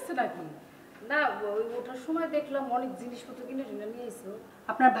ইটিপ লাগছে নাকি? না, ওঠার সময় দেখলাম অনেক জিনিসপত্র কিনে নিয়ে এসো।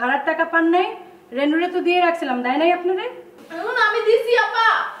 আপনার ভাড়ার টাকা পান নাই? রেনুরে তো দিয়ে রাখছিলাম, দেয় নাই আপনারে? আমি দিছি আপা,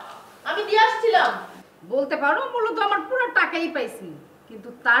 আমি দিয়ে আসছিলাম। বলতে পারো মূলত আমার পুরো টাকাই পাইছি, কিন্তু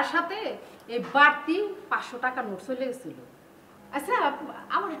তার সাথে এই বাড়তি 500 টাকা নোট চলে গেছিল। আচ্ছা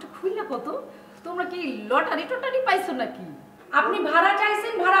আমার একটু খুললে কত, তোমরা কি লটারি টটারি পাইছো নাকি? আপনি ভাড়া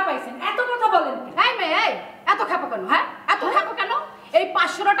চাইছেন, ভাড়া পাইছেন, এত কথা বলেন? এই মেয়ে, এই এত খাপো কেন? হ্যাঁ, এত খাপো কেন? এই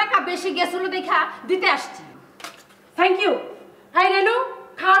 500 টাকা বেশি গেছিল দেখা দিতে আসছি। Thank you. এই রেনু,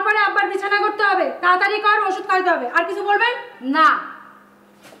 খাওয়ার পরে আব্বার বিছানা করতে হবে, তাড়াতাড়ি কর, ওষুধ খাইতে হবে। আর কিছু বলবেন না?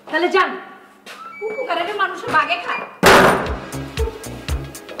 তাহলে যান। উপকারের মানুষের বাগে খায়।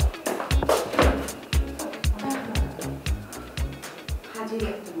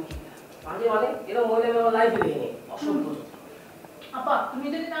 আপা তুমি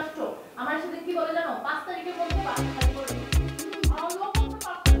যদি আসছো, আমার সাথে কি বলে জানো? 5 তারিখের মধ্যে বাসা খালি করে দিও।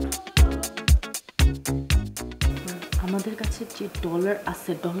 আমাদের কাছে যে ডলার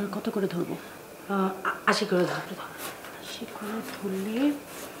আছে, ডলার কত করে ধরবো? 80 করে ধরো। 80 করে ধরলে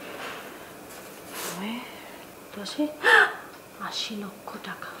 80 লক্ষ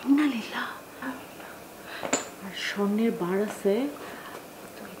টাকা। না লীলা। আর স্বর্ণের বার আছে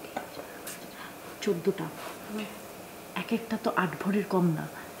 14টা, এক একটা তো 8 ভরির কম না।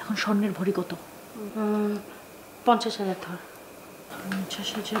 এখন স্বর্ণের ভরি কত? 50,000 ধর।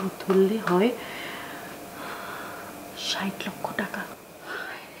 50,000 ধরলে হয় 60 লক্ষ টাকা।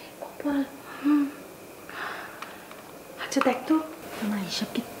 আচ্ছা দেখ তো, আমার হিসাব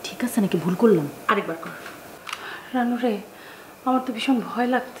কি ঠিক আছে নাকি ভুল করলাম? আরেকবার কর। রানু রে, আমার তো ভীষণ ভয়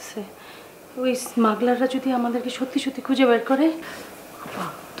লাগতেছে। ওই স্মাগলাররা যদি আমাদেরকে সত্যি সত্যি খুঁজে বের করে। আপা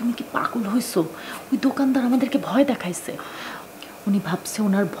তুমি কি পাগল হইছো? ওই দোকানদার আমাদেরকে ভয় দেখাইছে। উনি ভাবছে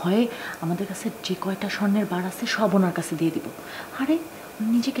ওনার ভয়ে আমাদের কাছে যে কয়টা স্বর্ণের বার আছে সব ওনার কাছে দিয়ে দিব। আরে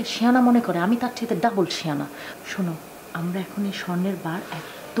নিজেকে শিয়ানা মনে করে, আমি তার চেয়ে ডাবল শিয়ানা। শোনো, আমরা এখন এই স্বর্ণের বার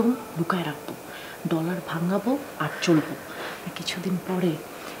একদম লুকায় রাখবো, ডলার ভাঙাবো আর চলবো। কিছুদিন পরে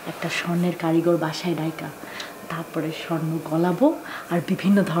একটা স্বর্ণের কারিগর বাসায় ডাইকা তারপরে স্বর্ণ গলাবো আর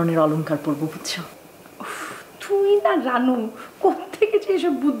বিভিন্ন ধরনের অলংকার পরবো, বুঝছো? তুই না রানু কোত্থেকে যে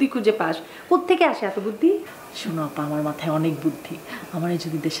এসব বুদ্ধি খুঁজে পাস, কোত্থেকে আসে এত বুদ্ধি? শোনো আপা, আমার মাথায় অনেক বুদ্ধি। আমার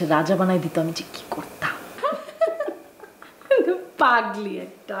যদি দেশের রাজা বানায় দিত আমি যে কি করতাম। পাগলি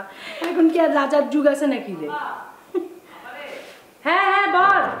একটা, এখন কি আর রাজার যুগ আছে নাকি রে? হ্যাঁ হ্যাঁ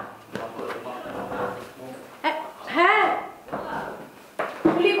বল। হ্যাঁ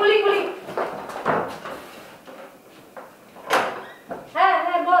কুলি কুলি কুলি। হ্যাঁ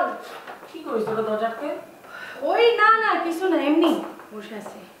হ্যাঁ বল। কি করিস তোরা দরজাকে? ওই না না কিছু না, এমনি বসে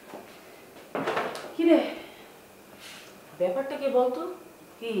আছি। কি রে ব্যাপারটা কি বলতো?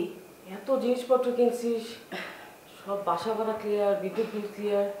 কি এত জিনিসপত্র কিনছিস, সব বাসা ভাড়া ক্লিয়ার, বিদ্যুৎ বিল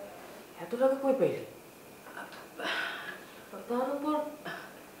ক্লিয়ার, এত টাকা কই পাইলি? তার উপর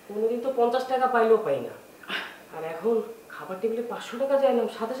কোনোদিন তো 50 টাকা পাইলেও পাই না, আর এখন খাবার টেবিলে 500 টাকা চাইলাম,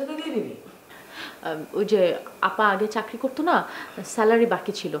 সাথে সাথে দিয়ে দিবি? ওই যে আপা আগে চাকরি করতো না, স্যালারি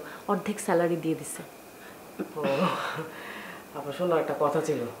বাকি ছিল, অর্ধেক স্যালারি দিয়ে দিছে। ও আবার শোনো, একটা কথা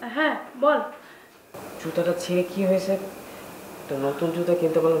ছিল। হ্যাঁ বল। জুতাটা ছিঁড়ে কি হয়েছে? একটা নতুন জুতা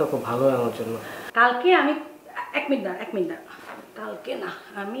কিনতে পারলে না খুব ভালো হয় আমার জন্য। কালকে আমি এক মিনিট না কালকে না,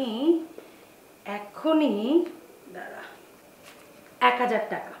 আমি এখনই দাঁড়া 1000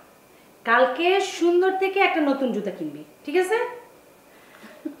 টাকা, কালকে সুন্দর থেকে একটা নতুন জুতা কিনবি, ঠিক আছে?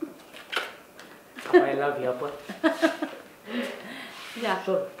 আই লাভ ইউ আপা। যা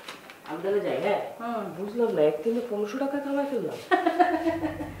শোন, আমি তাহলে যাই। হ্যাঁ বুঝলাম না, একদিনে 1500 টাকা কামাই ফেললাম।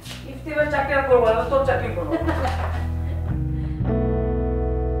 ইফতিবার চাকরি আর করবো না, তোর চাকরি করবো।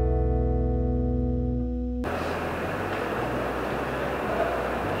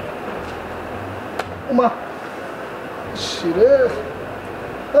 মা শিরে,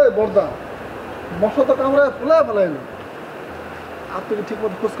 এই বর্দা মশা তো কামড়ায় ফুলায় ফেলায় না। আপনি কি ঠিক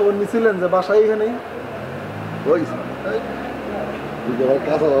মতো খোঁজ খবর নিয়েছিলেন যে বাসায় এখানেই? ওই তুই তো আমার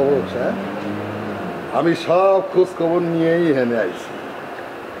কাছে অবশ্য, হ্যাঁ আমি সব খোঁজ খবর নিয়েই এখানে আইছি।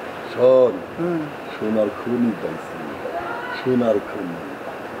 শোন, সোনার খনি পাইছি, সোনার খনি।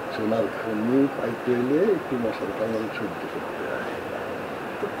 সোনার খনি পাইতে হলে একটু মশার কামড় সহ্য করতে হয়।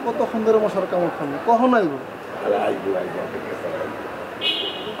 তো কতক্ষণ ধরে মশার কামড় খান, কখন আইব? আরে আইবো আইবো, অপেক্ষা কর।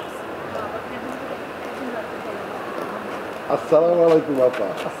 আসসালামু আলাইকুম আপা।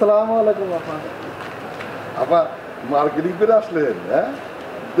 আসসালামু আলাইকুম আপা। আপা মার্কেটিং করে আসলেন? হ্যাঁ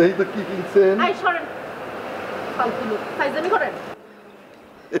দেখি তো কি কিনছেন।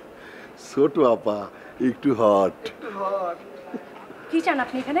 ছোট আপা একটু হট। কি চান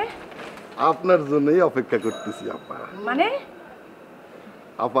আপনি এখানে? আপনার জন্যই অপেক্ষা করতেছি আপা। মানে?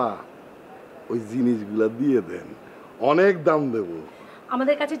 আপা ওই জিনিসগুলা দিয়ে দেন, অনেক দাম দেব।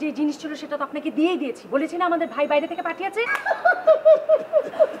 আমাদের কাছে যে জিনিস ছিল সেটা তো আপনাকে দিয়েই দিয়েছি, বলেছি না আমাদের ভাই বাইরে থেকে পাঠিয়েছে।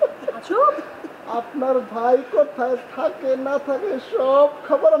 আপনার ভাই কোথায় থাকে না থাকে সব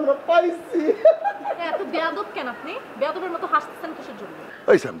খবর আমরা পাইছি। এত বেয়াদব কেন আপনি? বেয়াদবের মতো হাসতেছেন কিসের জন্য?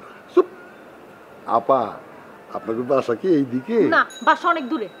 ওই সামনে চুপ। আপা আপনাদের বাসা কি এইদিকে? না, বাসা অনেক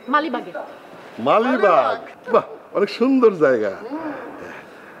দূরে, মালিবাগে। মালিবাগ? বাহ, অনেক সুন্দর জায়গা।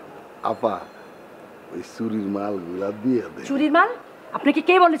 আপা ওই চুরির মালগুলা দিয়ে দেন। চুরির মাল? আপনাকে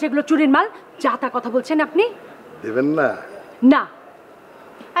কে বলেছে এগুলো চুরির মাল? যা তা কথা বলছেন আপনি। দেবেন না? না।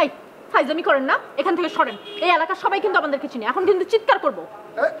 এই ফাইজলামি করেন না, এখান থেকে সরেন। এই এলাকার সবাই কিন্তু আমাদেরকে চিনে, এখন কিন্তু চিৎকার করব।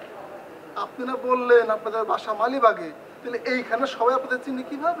 আপনি না বললেন আপনাদের বাসা মালিবাগে, তাহলে এইখানে সবাই আপনাদের চিনি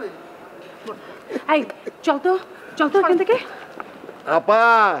কিভাবে? এই চল তো এখান থেকে। আপা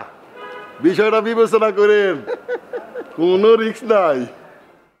বিষয়টা বিবেচনা করেন, কোনো রিস্ক নাই।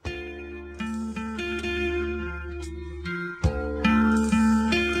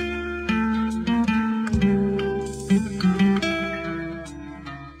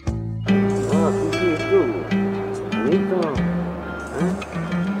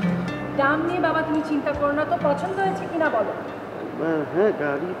 দাম নিয়ে বাবা তুমি চিন্তা করো না তো, পছন্দ হয়েছে কিনা বলো। হ্যাঁ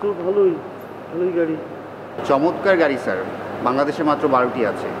গাড়ি তো ভালোই গাড়ি। চমৎকার গাড়ি স্যার, বাংলাদেশে মাত্র 12টি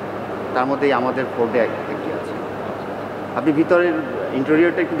আছে, তার মধ্যেই আমাদের ফোর্ডে একটি আছে। আপনি ভিতরের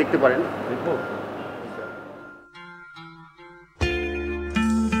ইন্টেরিয়রটা একটু দেখতে পারেন। দেখবো?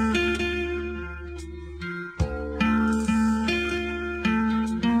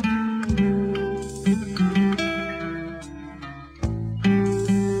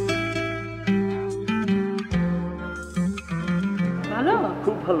 ভালো?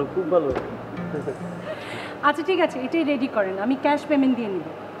 খুব ভালো, খুব ভালো। আচ্ছা ঠিক আছে, এটাই রেডি করেন, আমি ক্যাশ পেমেন্ট দিয়ে নিব,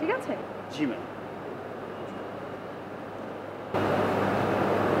 ঠিক আছে? জি ম্যাম।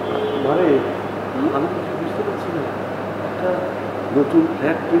 মানে আমি কিছু বুঝতে পারছি না। নতুন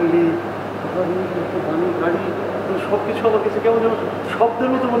ফ্ল্যাট কিনলি, দামি গাড়ি, সব কিছু আমার কাছে কেমন যেন শব্দের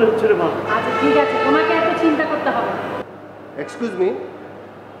মতো মনে হচ্ছে রে মা। আচ্ছা ঠিক আছে, তোমাকে এত চিন্তা করতে হবে না। এক্সকিউজ মি,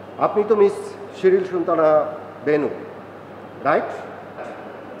 আপনি তো মিস শিরিল সুলতানা বেনু, রাইট?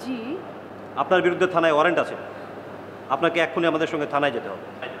 জি। আপনার বিরুদ্ধে থানায় ওয়ারেন্ট আছে, আপনাকে এক্ষুনি আমাদের সঙ্গে থানায় যেতে হবে।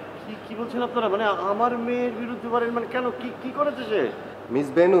 কি বলছেন আপনারা? মানে আমার মেয়ের বিরুদ্ধে ওয়ারেন্ট? মানে কেন, কি করেছে সে? মিস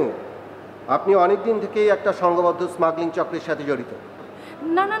বেনু, আপনি অনেক দিন থেকেই একটা সংঘবদ্ধ স্মাগলিং চক্রের সাথে জড়িত।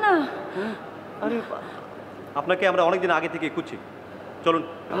 না না না, আরে আপনাকে আমরা অনেকদিন আগে থেকে খুঁজছি, চলুন।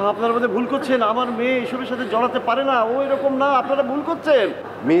 আপনারা বোধহয় ভুল করছেন, আমার মেয়ে এসবের সাথে জড়াতে পারে না, ও এরকম না, আপনারা ভুল করছেন।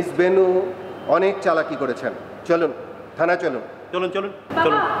 মিস বেনু অনেক চালাকি করেছেন, চলুন থানা চলুন। চলুন চলুন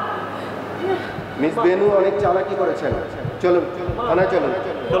চলুন। মিস বেনু অনেক চালাকি করেছেন, চলুন থানা চলুন।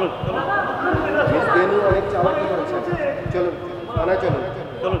 চলুন মিস বেনু অনেক চালাকি করেছেন, চলুন থানা চলুন।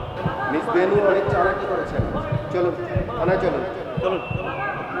 চলুন মিস বেনু অনেক চালাকি করেছেন, চলুন থানা চলুন। চলুন।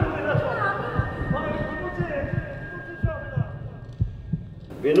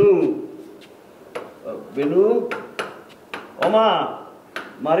 বেনু, বেনু, ওমা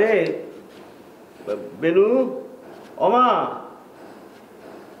মারে, বেনু, ওমা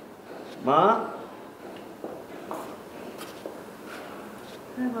মা।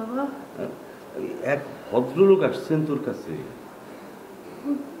 হ্যাঁ বাবা। এক ভদ্রলোক আসছেন তোর কাছে।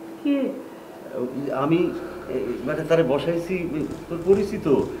 কে? আমি মানে তারে বসাইছি, তোর পরিচিত,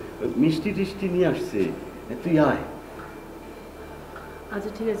 মিষ্টি টিষ্টি নিয়ে আসছে, তুই আয়।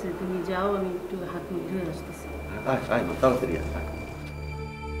 আচ্ছা ঠিক আছে, তুমি যাও, আমি একটু হাত মুখ ধুয়ে আসতেছি। আয় আয় মা, তাড়াতাড়ি আয়।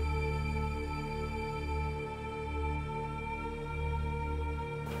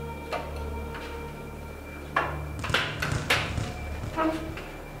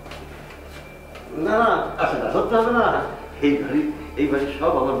 না না, আসে না, ধরতে হবে না। এই বাড়ি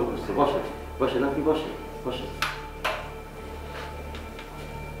সব আমার লোক করছে। বসে বসেন, আপনি বসে বসে।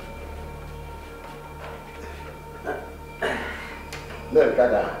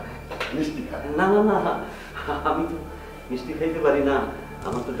 কাকা মিষ্টি খা। না না না, আমি তো মিষ্টি খাইতে পারি না,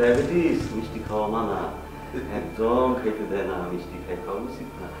 আমার তো ডায়াবেটিস, মিষ্টি খাওয়া মানা, একদম খাইতে দেয় না। মিষ্টি খাওয়া উচিত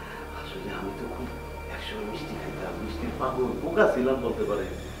না আসলে। আমি তো খুব একসময় মিষ্টি খাইতাম, মিষ্টির পাগল, বোকা ছিলাম বলতে পারে।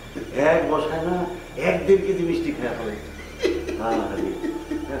 এক বসায় না 1-1.5 কেজি মিষ্টি খাওয়া ফেলে।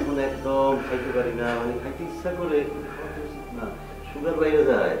 এখন একদম খাইতে পারি না, মানে খাইতে ইচ্ছা করে, খাওয়াতে উচিত না, সুগার বাইরে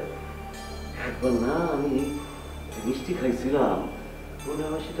যায়। একবার না আমি মিষ্টি খাইছিলাম, মনে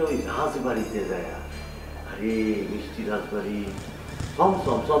হয় সেটা ওই রাজবাড়িতে যায়। আরে মিষ্টি রাজবাড়ি,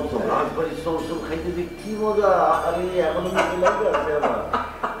 চমচম চমচম রাজবাড়ির চমচম খাইতে যে কি মজা! আরে এখনো মিষ্টি লাগে আছে আমার।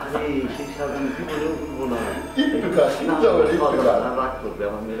 আরে সেই স্বাদ আমি কি বলেও ভুলবো না। রাগ করবে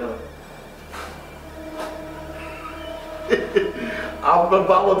আমার মেয়েরা। আপনার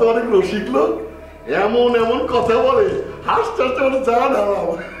বাবা তো অনেক রসিক লোক, এমন এমন কথা বলে, হাসতে হাসতে ওটা জানা না।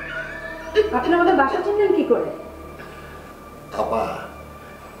 আপনি আমাদের বাসা চিনলেন কি করে? আপা,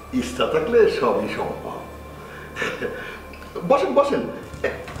 ইচ্ছা থাকলে সবই সম্ভব। বসেন বসেন,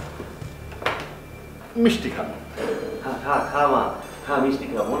 মিষ্টি খান। খা খা মা, খা মিষ্টি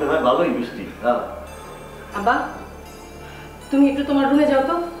খা, মনে হয় ভালোই মিষ্টি। আব্বা, তুমি একটু তোমার রুমে যাও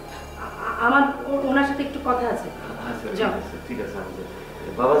তো, আমার ওনার সাথে একটু কথা আছে। যাও। ঠিক আছে,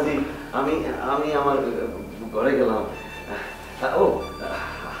 বাবাজি, আমি আমি আমার ঘরে গেলাম। ও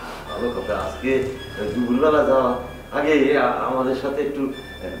ভালো কথা, আজকে দুপুরবেলা যাওয়া আগে আমাদের সাথে একটু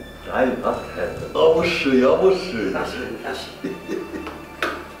ডাইল ভাত খায়। অবশ্যই অবশ্যই।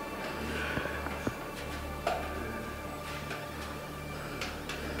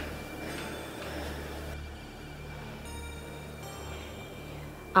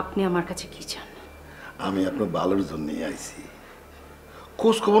 আপনি আমার কাছে কি চান? আমি আপনার ভালোর জন্যই আইছি।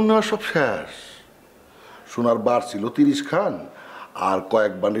 খোঁজ খবর নেওয়া সব শেষ। সোনার বার ছিল 30 খান, আর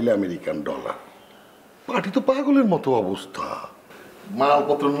কয়েক বান্ডিল আমেরিকান ডলার। পার্টি তো পাগলের মতো অবস্থা,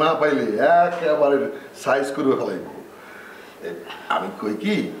 মালপত্র না পাইলে একেবারে সাইজ করে ফেলাইব। আমি কই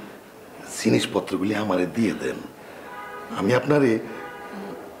কি, জিনিসপত্রগুলি আমারে দিয়ে দেন, আমি আপনারে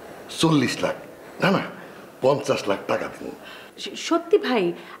 40 লাখ, না না 50 লাখ টাকা দেব। সত্যি ভাই,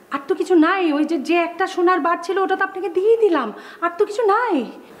 আর তো কিছু নাই। ওই যে একটা সোনার বার ছিল, ওটা তো আপনাকে দিয়ে দিলাম, আর তো কিছু নাই।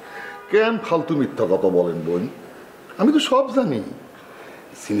 কেন ফালতু মিথ্যা কথা বলেন বোন? আমি তো সব জানি।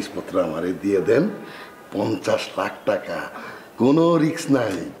 জিনিসপত্র আমারে দিয়ে দেন, 50 লাখ টাকা, কোনো রিস্ক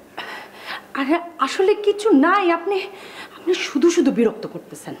নাই। আরে আসলে কিছু নাই, আপনি আপনি শুধু শুধু বিরক্ত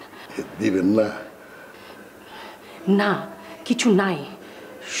করতেছেন। দিবেন না? না, কিছু নাই।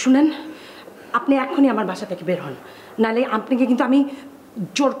 শুনেন, আপনি এখনই আমার বাসা থেকে বের হন, নাহলে আপনাকে কিন্তু আমি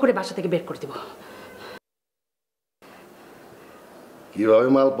জোর করে বাসা থেকে বের করে দেব। কিভাবে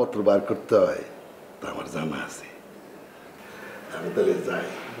মালপত্র বার করতে হয় তা আমার জানা আছে। আমি তাহলে যাই।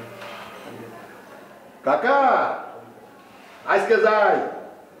 কাকা আজকে যাই,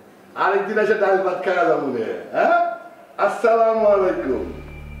 আরেকদিন এসে ডাল ভাত খাওয়া যাবো। হ্যাঁ, আসসালামু আলাইকুম।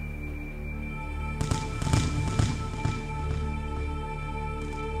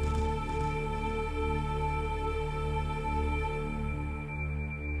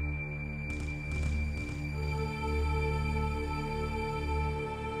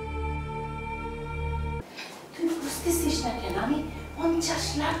 তুই বুঝতেছিস না কেন? আমি 50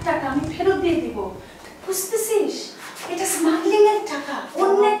 লাখ টাকা আমি ফেরত দিয়ে দিব। বুঝতেছিস? এটা স্মাগলিং এর টাকা,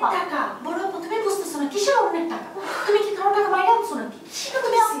 অন্যের টাকা। বড় আপা তুমি বুঝতেছো না কিসের অন্যের টাকা? তুমি কি কারো টাকা মাইরা আনছো নাকি? সেটা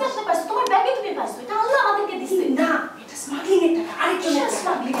তুমি আস্তে আস্তে পাইছো, তোমার ব্যাগে তুমি পাইছো, এটা আল্লাহ আমাদেরকে দিছে। না, এটা স্মাগলিং এর টাকা, আরেকজনের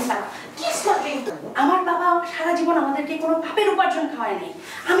স্মাগলিং এর টাকা। কি স্মাগলিং? আমার বাবা সারা জীবন আমাদেরকে কোনো পাপের উপার্জন খাওয়ায় নাই।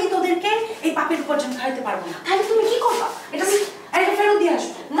 আমি তোদেরকে এই পাপের উপার্জন খাওয়াইতে পারবো না। তাহলে তুমি কি করবা? এটা এটা ফেরত দিয়ে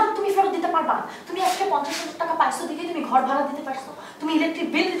আসবো। না, তুমি ফেরত দিতে পারবা না। তুমি আজকে 50,000 টাকা পাইছো দেখে তুমি ঘর ভাড়া দিতে পারছো, তুমি ইলেকট্রিক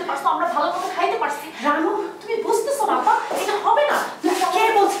বিল দিতে পারছো, আমরা ভালো মতো খাইতে পারছি। রানু, তুমি বুঝতেছো না আপা, এটা হবে না। কে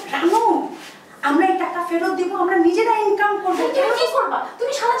বলছে? রানু, আমরা এই টাকা ফেরত দিব, আমরা নিজেরা ইনকাম করবো। তুমি কি করবা?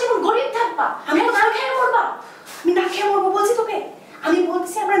 তুমি সারা জীবন গরিব থাকবা, আমি না খেয়ে মরবা। আমি না খেয়ে মরবো বলছি তোকে? আমি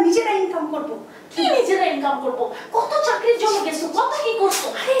বলছি আমরা নিজেরা ইনকাম করবো। কি নিজেরা ইনকাম করবো? কত চাকরির জন্য গেছো, কত কি করছো?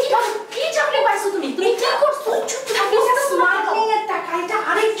 কি চাকরি পাইছো তুমি? তুমি কি করছো? স্মাগলিং এর টাকা, এটা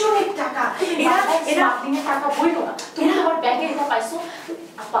আরেকজনের টাকা। এরা স্মাগলিং এর টাকা বইলো না, তুমি তোমার ব্যাগে এটা পাইছো।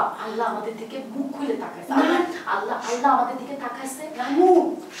 আপা, আল্লাহ আমাদের দিকে মুখ খুলে তাকাইছে। আল্লাহ আমাদের দিকে তাকাইছে। রানু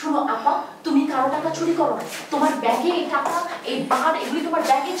শোনো আপা, তুমি কারো টাকা চুরি করো না। তোমার ব্যাগে এই টাকা, এই বার, এগুলি তোমার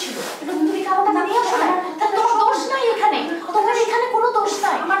ব্যাগে ছিল, কিন্তু তুমি কারো টাকা নিয়ে আসো না। তাহলে তোমার দোষ নাই এখানে, তোমার এখানে কোনো দোষ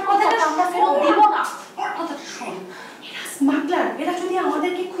নাই। আমার কথাটা আমরা ফেরত দিব না। কথাটা শোন, এরা স্মাগলার। এরা যদি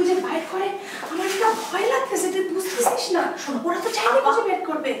আমাদেরকে খুঁজে বাইর করে, আমার এটা ভয় লাগতেছে। তুই বুঝতেছিস না? শোন, ওরা তো চাইলে খুঁজে বের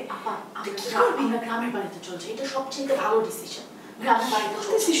করবে। আপা, তুই কি করবি? আমরা গ্রামের বাড়িতে চলছে, এটা সবচেয়ে ভালো ডিসিশন। গ্রামের বাড়িতে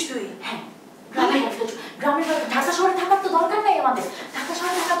চলতেছিস তুই? হ্যাঁ, গ্রামের বাড়িতে। ঢাকা শহরে থাকার তো দরকার নাই আমাদের। ঢাকা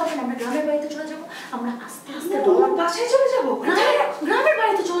শহরে থাকা দরকার, আমরা গ্রামের বাড়িতে চলে যাবো। আমরা আস্তে আস্তে ডলার বাসায় চলে যাবো, গ্রামের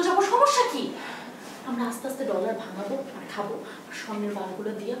বাড়িতে চলে যাবো, সমস্যা কি? আমরা আস্তে আস্তে ডলার ভাঙাবো আর খাবো, স্বর্ণের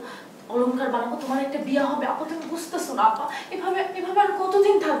বারগুলো দিয়ে অলংকার বানাবো, তোমার একটা বিয়ে হবে। আপা তুমি বুঝতেছো না আপা, এভাবে আর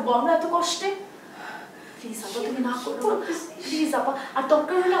কতদিন থাকবো আমরা এত কষ্টে? প্লিজ আপা, তুমি না করো না, প্লিজ আপা। আর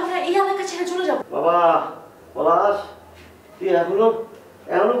দরকার হলে আমরা এই এলাকা ছেড়ে চলে যাবো। বাবা পলাশ, তুই এখনো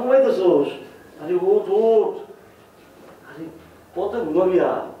ঘুমাইতেছোস? আরে ওঠ ওঠ, আরে কত ঘুমাবি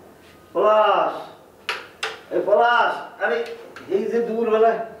আর? পলাশ, এই পলাশ, আরে এই যে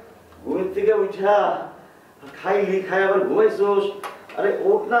দুপুরবেলায় ঘুমের থেকে উঠা খাইলি, খাই আবার ঘুমাইছোস। আরে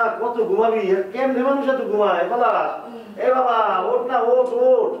ওঠ না, কত ঘুমাবি? কেমনে মানুষ এত ঘুমায়? পলাশ, এ বাবা ওঠ না, ওঠ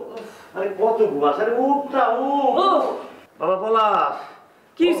ওঠ। আরে কত ঘুমাস? আরে উঠ না, উঠ। বাবা পলাশ,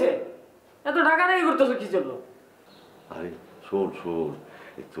 কি হয়েছে? এত ঢাকা নাই করতেছো কি জন্য? আরে শোন,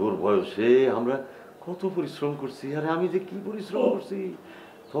 তোর বয়সে আমরা কত পরিশ্রম করছি। আরে আমি যে কি পরিশ্রম করছি।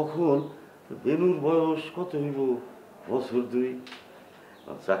 তখন বেনুর বয়স কত হইব? বছর 2।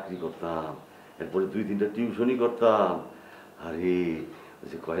 চাকরি করতাম, এরপরে 2-3টা টিউশনই করতাম। আরে ওই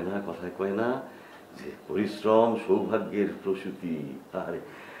যে কয় না, কথায় কয় না যে পরিশ্রম সৌভাগ্যের প্রসূতি।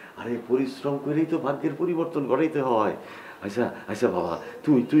 আরে পরিশ্রম করেই তো ভাগ্যের পরিবর্তন ঘটাইতে হয়। আচ্ছা বাবা,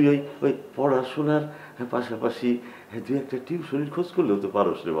 তুই ওই পড়াশোনার পাশাপাশি 2-1টা টিউশনির খোঁজ করলেও তো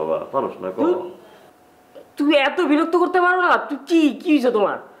পারস রে বাবা, পারস না? তুমি এত বিরক্ত করতে পারো না? তুই কি হয়েছে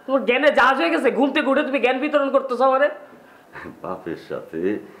তোমার জ্ঞানে জাহাজ হয়ে গেছে? ঘুম থেকে উঠে তুমি জ্ঞান বিতরণ করতেছো আমারে? বাপের সাথে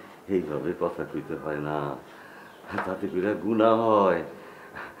এইভাবে কথা কইতে হয় না, তাতে করে গুনাহ হয়।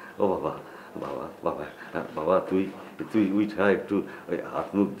 ও বাবা বাবা বাবা বাবা, তুই উঠা একটু ওই হাত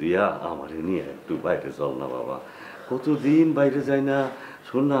মুখ দিয়া আমারে নিয়ে একটু বাইরে চল না বাবা। কতদিন বাইরে যাই না।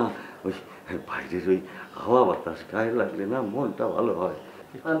 শোন না, ওই বাইরের ওই হাওয়া বাতাস গায়ে লাগলে না মনটা ভালো হয়।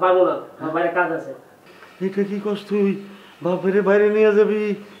 পারবো না, আমার বাইরে কাজ আছে। এটা কি কষ্ট? তুই বাপের বাইরে নিয়ে যাবি?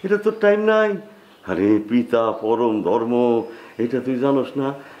 এটা তোর টাইম নাই। আরে পিতা পরম ধর্ম, এটা তুই জানোস না?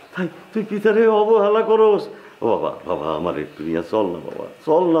 তাই তুই পিতারে অবহেলা করস। ও বাবা আমার একটু নিয়ে চল না বাবা,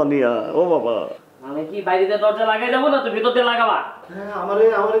 চল না নিয়া। ও বাবা, আমি কি বাইরে দরজা লাগাই যাবো না? তুই ভিতর দিয়ে লাগাবা? হ্যাঁ,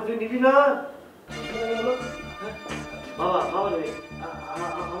 আমারে তুই নিবি না বাবা? রে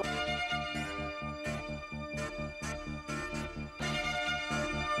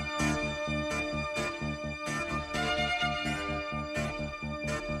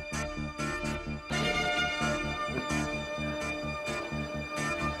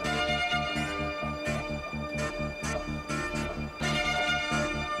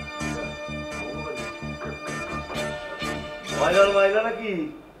মাইলা নাকি?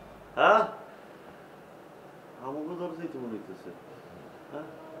 হ্যাঁ, আমাকে দরজাই তো মনে হইতেছে। হ্যাঁ,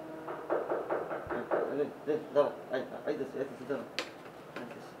 ময়নার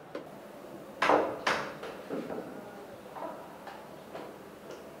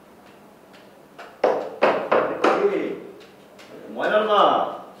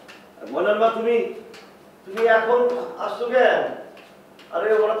মা তুমি এখন আসছো কেন? আরে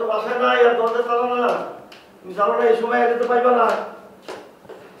ওরা তো বাসায় নাই, আর দরজা তালা না, তুমি জানো না এই সময় এলে তো পাইবা না।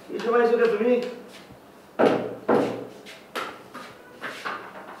 এই সময় এসো তুমি?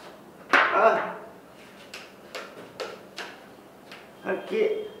 কে?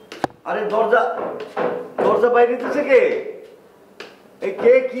 আরে দরজা বাইরে দিচ্ছে কে? এই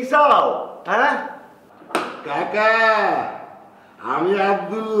কে? কি চাও? হ্যাঁ কাকা, আমি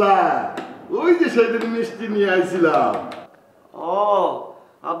আব্দুল্লাহ, ওই যে সেদিন মিষ্টি নিয়ে আইছিলাম। ও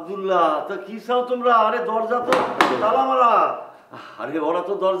আব্দুল্লাহ, তা কি চাও তোমরা? আরে দরজা তো তালা মারা। আরে ওরা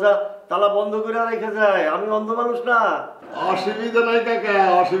তো দরজা তালা বন্ধ করে রেখে যায়, আমি অন্ধ মানুষ না। অসুবিধা নাই কাকা,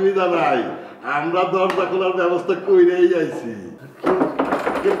 অসুবিধা নাই, আমরা দরজা খোলার ব্যবস্থা কইরেই আইছি।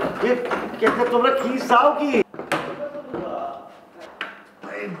 তোমরা কি চাও? কি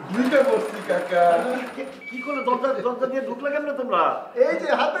কাকা কি করে দরজা দিয়ে ঢুকলে কেমনে তোমরা? এই যে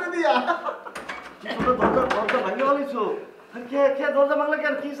হাতের দিয়া দরজা ভাঙিয়ে বলেছো। কে দরজা ভাঙলে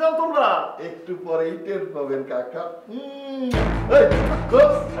কেন? কি চাও তোমরা? একটু পরেই টের পাবেন কাকা।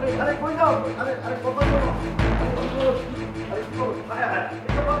 আরে কই যাও? আরে কথা বলো।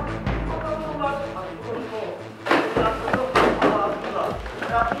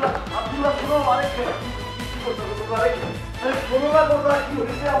 আব্দুল্লাহ শোনো, আরে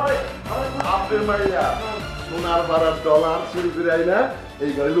আপনার মাইয়া সোনার ভাড়ার ডলার চুরি করে আইনা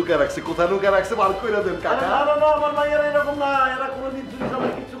এই ঘরে লুকা রাখছে। কোথায় লুকা রাখছে বার করে দেন কাকা। না, আমার মাইয়ারা এরকম না, এরা কোনোদিন চুরি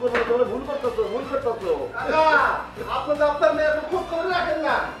চামারি কিচ্ছু করবে না। তোমরা ভুল করতেছো। আপনার মেয়ে খুব করে রাখেন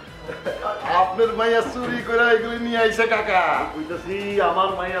না। আপনার মাইয়া চুরি করে এগুলি নিয়ে আইছে কাকা। বুঝতেছি আমার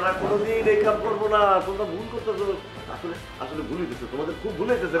মাইয়ারা কোনোদিন এই কাম করবো না। তোমরা ভুল করতেছো। আসলে ভুল হইতেছে, তোমাদের খুব ভুল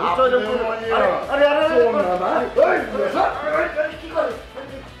হইতেছে।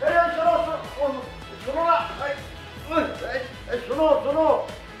 শোনো,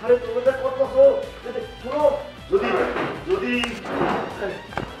 আরে তোমাদের করতেছো শোনো, যদি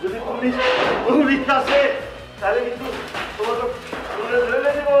পুলিশ আসে তাহলে কিন্তু তোমাকে ধরে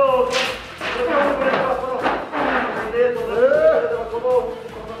দেবো।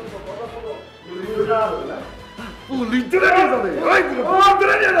 পুলিশ ধরে নিয়ে যাবে,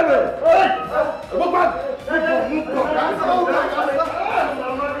 ধরে নিয়ে যাবে।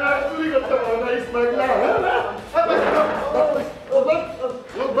 চুরি করতে পারো না ইসমাইলা।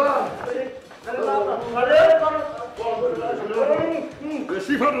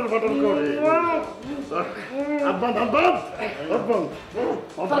 বেশি ফাটল করে আব্বান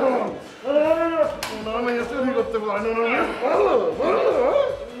চুরি করতে পারে না।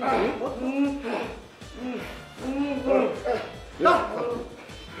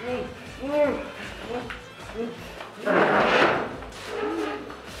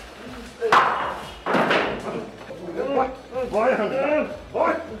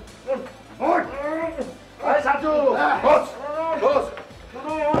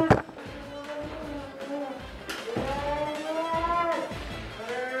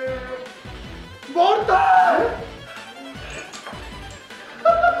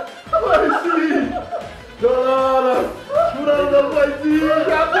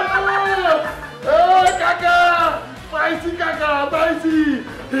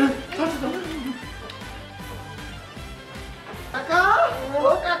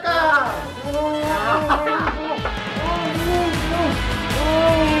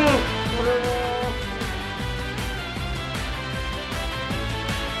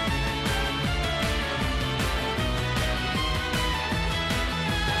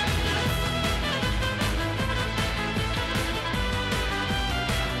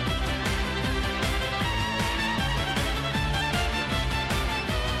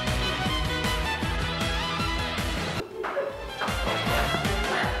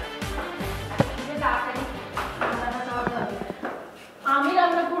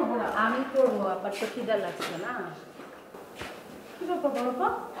 আবার তো খিদা লাগছে না। কি ব্যাপার বাবা,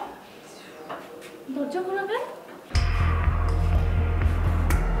 দরজা খোলা কেন?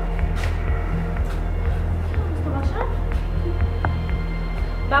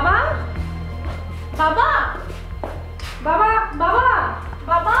 বাবা বাবা বাবা বাবা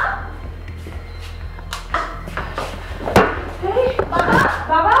বাবা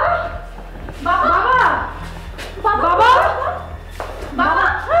বাবা বাবা বাবা বাবা বাবা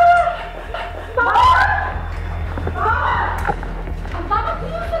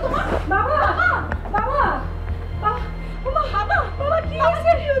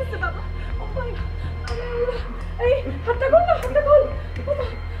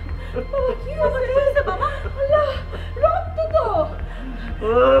কি হয়েছে বাবা? আল্লাহ, রক্ত তো।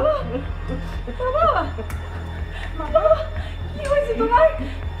 বাবা, বাবা, কি হয়েছে তোমার?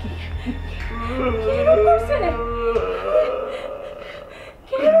 কি রোগ করছে?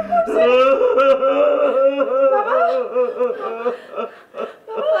 কি রোগ করছে?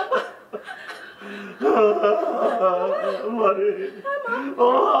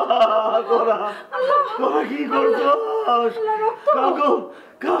 বাবা, কি করছো? কাগো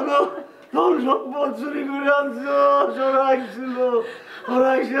কাগো তোর সম্পদ চুরি করে আনছো, ওরা আইছিল, ওরা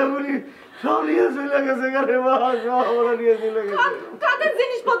আইসা বলি সব নিয়ে চলে গেছে, গাড়ি মা সব ওরা নিয়ে চলে গেছে। কাদের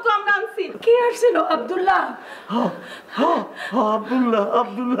জিনিসপত্র আমরা আনছি? কে আসছিল? আব্দুল্লাহ? আব্দুল্লাহ,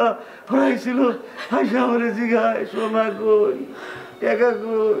 আব্দুল্লাহ ওরা আইছিল, আইসা আমার জিগায় সোনা কই, টাকা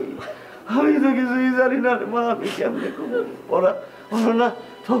কই। আমি তো কিছুই জানি না রে মা, আমি কেমনে করবো? ওরা ওরা না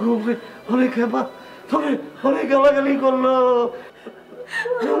তখন অনেক খেপা, তবে অনেক গালাগালি করলো।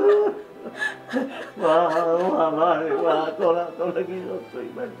 তোরা কি করছোই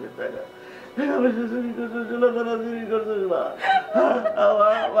বাড়ছে টাকা? চুরি করছো, চুলাধরা চুরি করছো মা।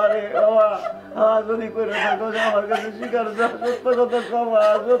 যদি করে থাকো আমার কাছে স্বীকার যা, সত্য কথা কমা,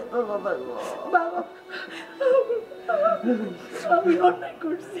 সত্য কথা কমা। আমি অন্যায়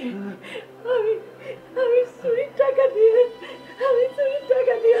করছি। আমি চুরির টাকা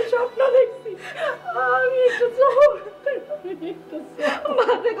দিয়ে স্বপ্ন দেখছি। আমি একটু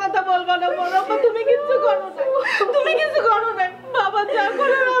মাঝে কথা বলবো না বড়পা, তুমি কিছু করো না, তুমি কিছু করো না। বাবা যা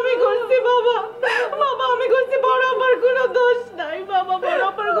করার আমি করছি বাবা, বাবা আমি করছি, বড়পার কোনো দোষ নাই বাবা,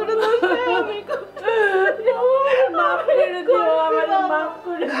 বড়পার কোনো দোষ নাই। আমি মাফ করে দিও, আমার মাফ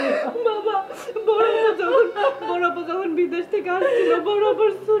করে দিও বাবা। বড়পা যখন বিদেশ থেকে আসছিল,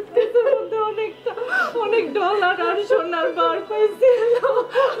 বড়পার সুটকেসের মধ্যে অনেক ডলার আর সোনার বার পাইছিল।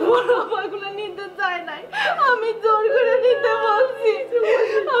 বড়পাগুলো নিতে চায় নাই, আমি জোর করে নিতে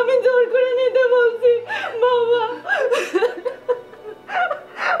বলছি, বাবা।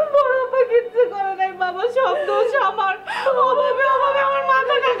 বড়পা কিচ্ছু করে নাই বাবা, সব দোষ আমার। অভাবে আমার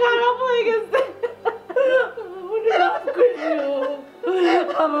মাথাটা খারাপ হয়ে গেছে।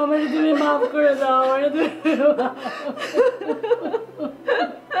 আমারে তুমি মাফ করে দাও, আমারে তুমি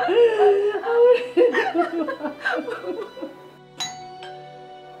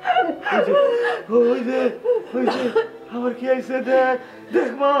আমার কি আইছে দেখ,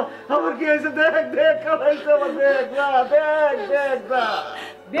 দেখ মা, আমার কি আইছে দেখ, দেখ কালাইছে আমার, দেখ না, দেখ দেখ না।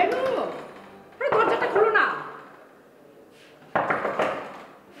 বেনু, দরজাটা খুলো না।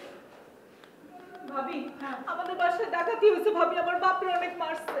 ভাবি, আমাদের বাসায় ডাকাতি হয়েছে ভাবি, আমার বাপরে অনেক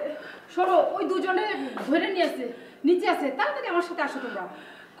মারছে। সরো, ওই দুজনে ধরে নিয়ে আসে, নিচে আছে, তাড়াতাড়ি আমার সাথে আসো তোমরা।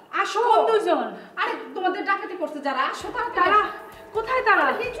 আসো। কোন দুজন? আরে তোমাদের ডাকাতি করছে যারা, আসো তাড়াতাড়ি। তারা কোথায়? তারা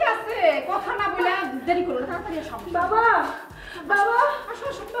নিচে আছে, কথা না বলে দেরি করো, তাড়াতাড়ি আসো। বাবা, বাবা আসো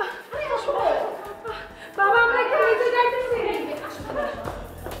আসো, আরে আসো বাবা, আমরা এখানে নিচে যাইতেছি।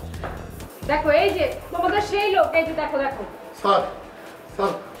 দেখো এই যে তোমাদের সেই লোক, এই যে দেখো দেখো। স্যার,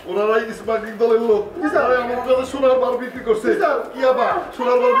 স্যার ওনারাই স্মাগলিং দলের লোক। আরে আমার কাছে সোনার বার বিক্রি করছে। কি আবার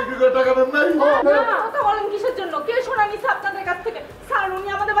সোনার বার বিক্রি করে টাকা দেন নাই? কথা বলেন কিসের জন্য? কে সোনা নিছে আপনাদের কাছ থেকে? স্যার উনি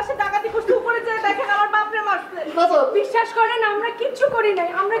আমাদের বাসায় ডাকাতি করছে, উপরে যেয়ে দেখেন আমার বাপরে মারছে। বিশ্বাস করেন আমরা কিচ্ছু করি নাই,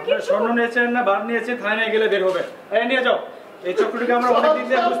 আমরা কিচ্ছু। স্বর্ণ নিয়েছেন না বার নিয়েছেন, থানায় গেলে বের হবে। এই নিয়ে যাও, এই চক্রটিকে আমরা অনেক দিন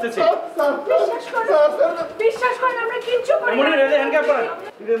ধরে বুঝতেছি। বিশ্বাস করেন আমরা কিচ্ছু করি মনে রেলে হ্যান্ডকাপ করেন।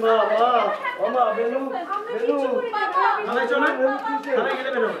 রে মা, মা বেনু, বেনু থানায় চলে, থানায় গেলে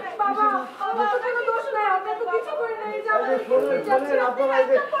বের হবে। বাবা, আমার কোনো দোষ নাই, আমরা তো কিছু করি নাই।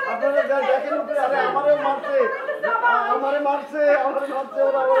 আপনারা যা দেখেন উপরে, আরে আমারে মারছে ওরা।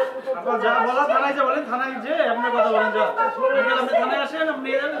 আপনারা যা বলা থানায় যা বলেন, থানায় যে আপনার কথা বলেন। যা আপনি থানায় আসেন, আপনি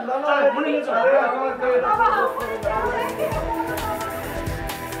মনে নিয়ে চলেন।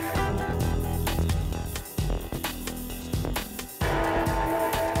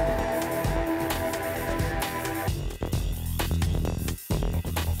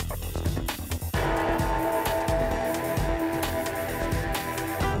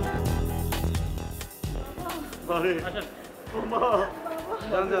 আরে ও মা,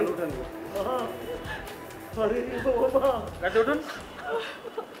 যান যান উঠেন। আরে ও মা, গাড়ি উঠুন,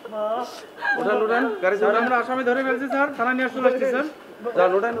 মা উঠেন গাড়ি। স্যার আমরা আসামি ধরে ফেলছি স্যার, থানায় নিয়ে চলে আসছি স্যার।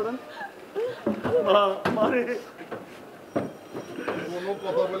 যান উঠেন। মা মারে, কোনো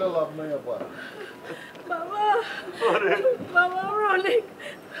কথা বলে লাভ নাই আপা। বাবা, বাবা আমরা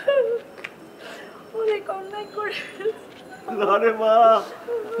অনেক অন্যায় করে। আরে মা,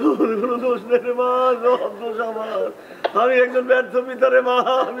 তোর কোনো দোষ নেই রে মা, সব দোষ আমার। আমি একজন ব্যর্থ পিতা রে মা,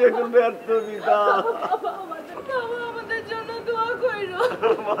 আমি একজন ব্যর্থ পিতা। আমাদের জন্য দোয়া কইরো।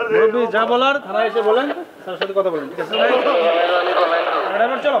 যা বলার থানায় এসে বলেন, তার সাথে কথা বলেন, ঠিক আছে?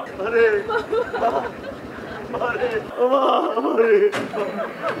 ড্রাইভার চলো। আরে আরে ও মা আরে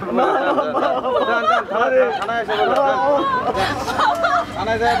মা আরে থানায় এসে বলেন,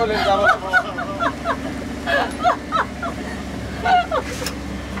 থানায় যায় বলেন, যাবো।